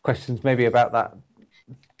questions maybe about that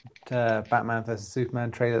Batman vs.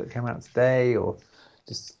 Superman trailer that came out today, or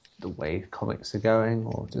just the way comics are going,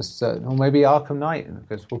 or just or maybe Arkham Knight,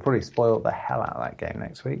 because we'll probably spoil the hell out of that game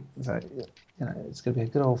next week. So it's going to be a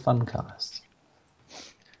good old fun cast.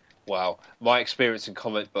 Wow, my experience in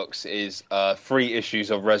comic books is 3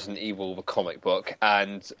 issues of Resident Evil, the comic book,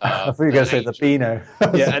 and I thought you were going to say the Beano.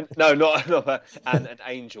 Yeah, and not that, and an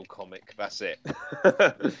Angel comic. That's it.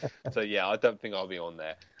 So yeah, I don't think I'll be on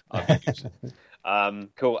there.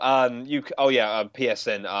 Cool.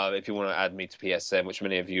 PSN. If you want to add me to PSN, which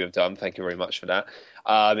many of you have done, thank you very much for that.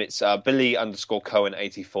 It's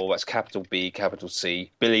Billy_Cohen84. That's capital B, capital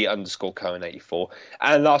C, Billy_Cohen84.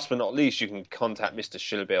 And last but not least, you can contact Mr.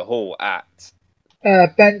 Shillerbeer Hall at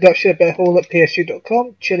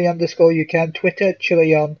ben.shillerbeerhall@psu.com, Chili_UK Twitter,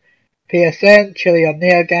 Chili on PSN, Chili on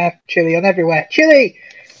NeoGAF, Chili on everywhere. Chili!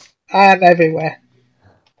 I am everywhere.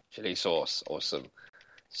 Chili sauce. Awesome.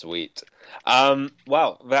 Sweet.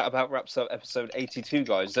 Well, that about wraps up episode 82,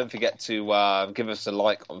 guys. Don't forget to give us a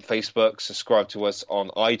like on Facebook, subscribe to us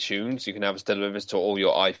on iTunes. You can have us delivered to all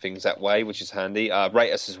your iThings that way, which is handy.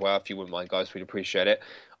 Rate us as well if you wouldn't mind, guys. We'd appreciate it.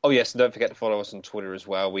 Oh, yes, and don't forget to follow us on Twitter as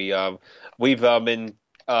well. We've been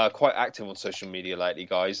quite active on social media lately,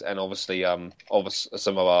 guys, and obviously some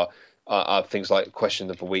of our things like Question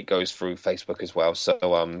of the Week goes through Facebook as well,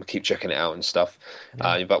 so keep checking it out and stuff.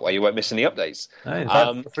 That way you won't miss any updates. No, in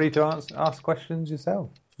fact, feel free to ask questions yourself,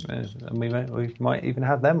 and we might even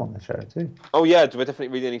have them on the show too. Oh yeah, do we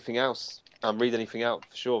definitely read anything else? Read anything out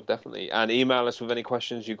for sure, definitely, and email us with any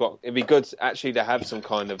questions you got. It'd be good actually to have some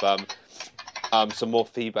kind of some more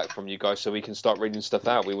feedback from you guys, so we can start reading stuff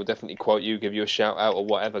out. We will definitely quote you, give you a shout out or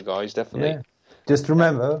whatever, guys. Definitely. Yeah. Just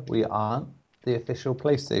remember, we aren't the official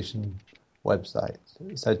PlayStation website,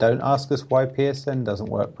 so don't ask us why PSN doesn't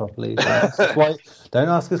work properly. Don't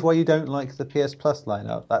ask us why you don't like the PS Plus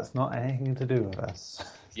lineup. That's not anything to do with us.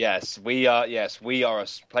 Yes, we are a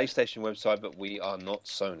PlayStation website, but we are not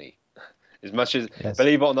Sony. As much as,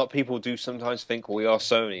 believe it or not, people do sometimes think we are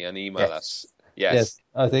Sony and email us. Yes.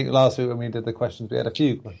 I think last week when we did the questions, we had a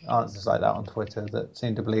few answers like that on Twitter that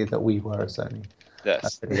seemed to believe that we were a Sony. Yes.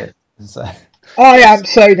 That's pretty good. So. I am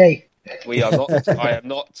Sony. We are not. I am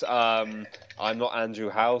not. I'm not Andrew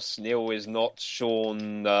House. Neil is not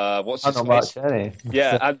Sean. What's his face?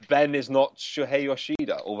 Yeah, and Ben is not Shuhei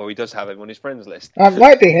Yoshida, although he does have him on his friends list.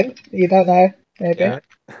 Might be him. You don't know. Maybe. Yeah.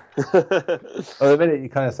 Well, the minute you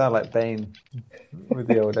kind of sound like Bane with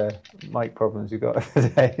the old mic problems you got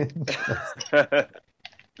today.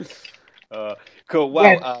 Cool.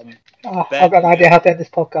 Well, I've got an idea how to end this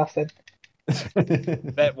podcast then.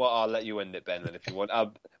 Well, I'll let you end it, Ben, then, if you want.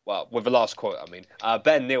 Well, with the last quote, I mean.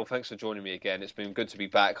 Ben, Neil, thanks for joining me again. It's been good to be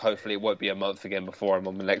back. Hopefully it won't be a month again before I'm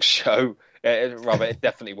on the next show. It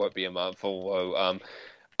definitely won't be a month, although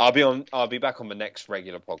I'll be back on the next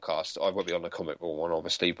regular podcast. I won't be on the Comic Book one,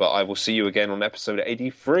 obviously, but I will see you again on episode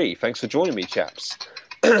 83. Thanks for joining me, chaps.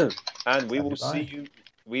 And we will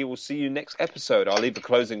see you next episode. I'll leave the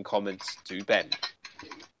closing comments to Ben.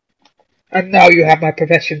 And now you have my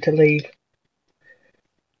permission to leave.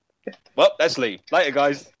 Well, let's leave. Later,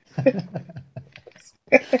 guys. That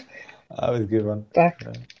was a good one. Bye.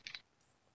 Yeah.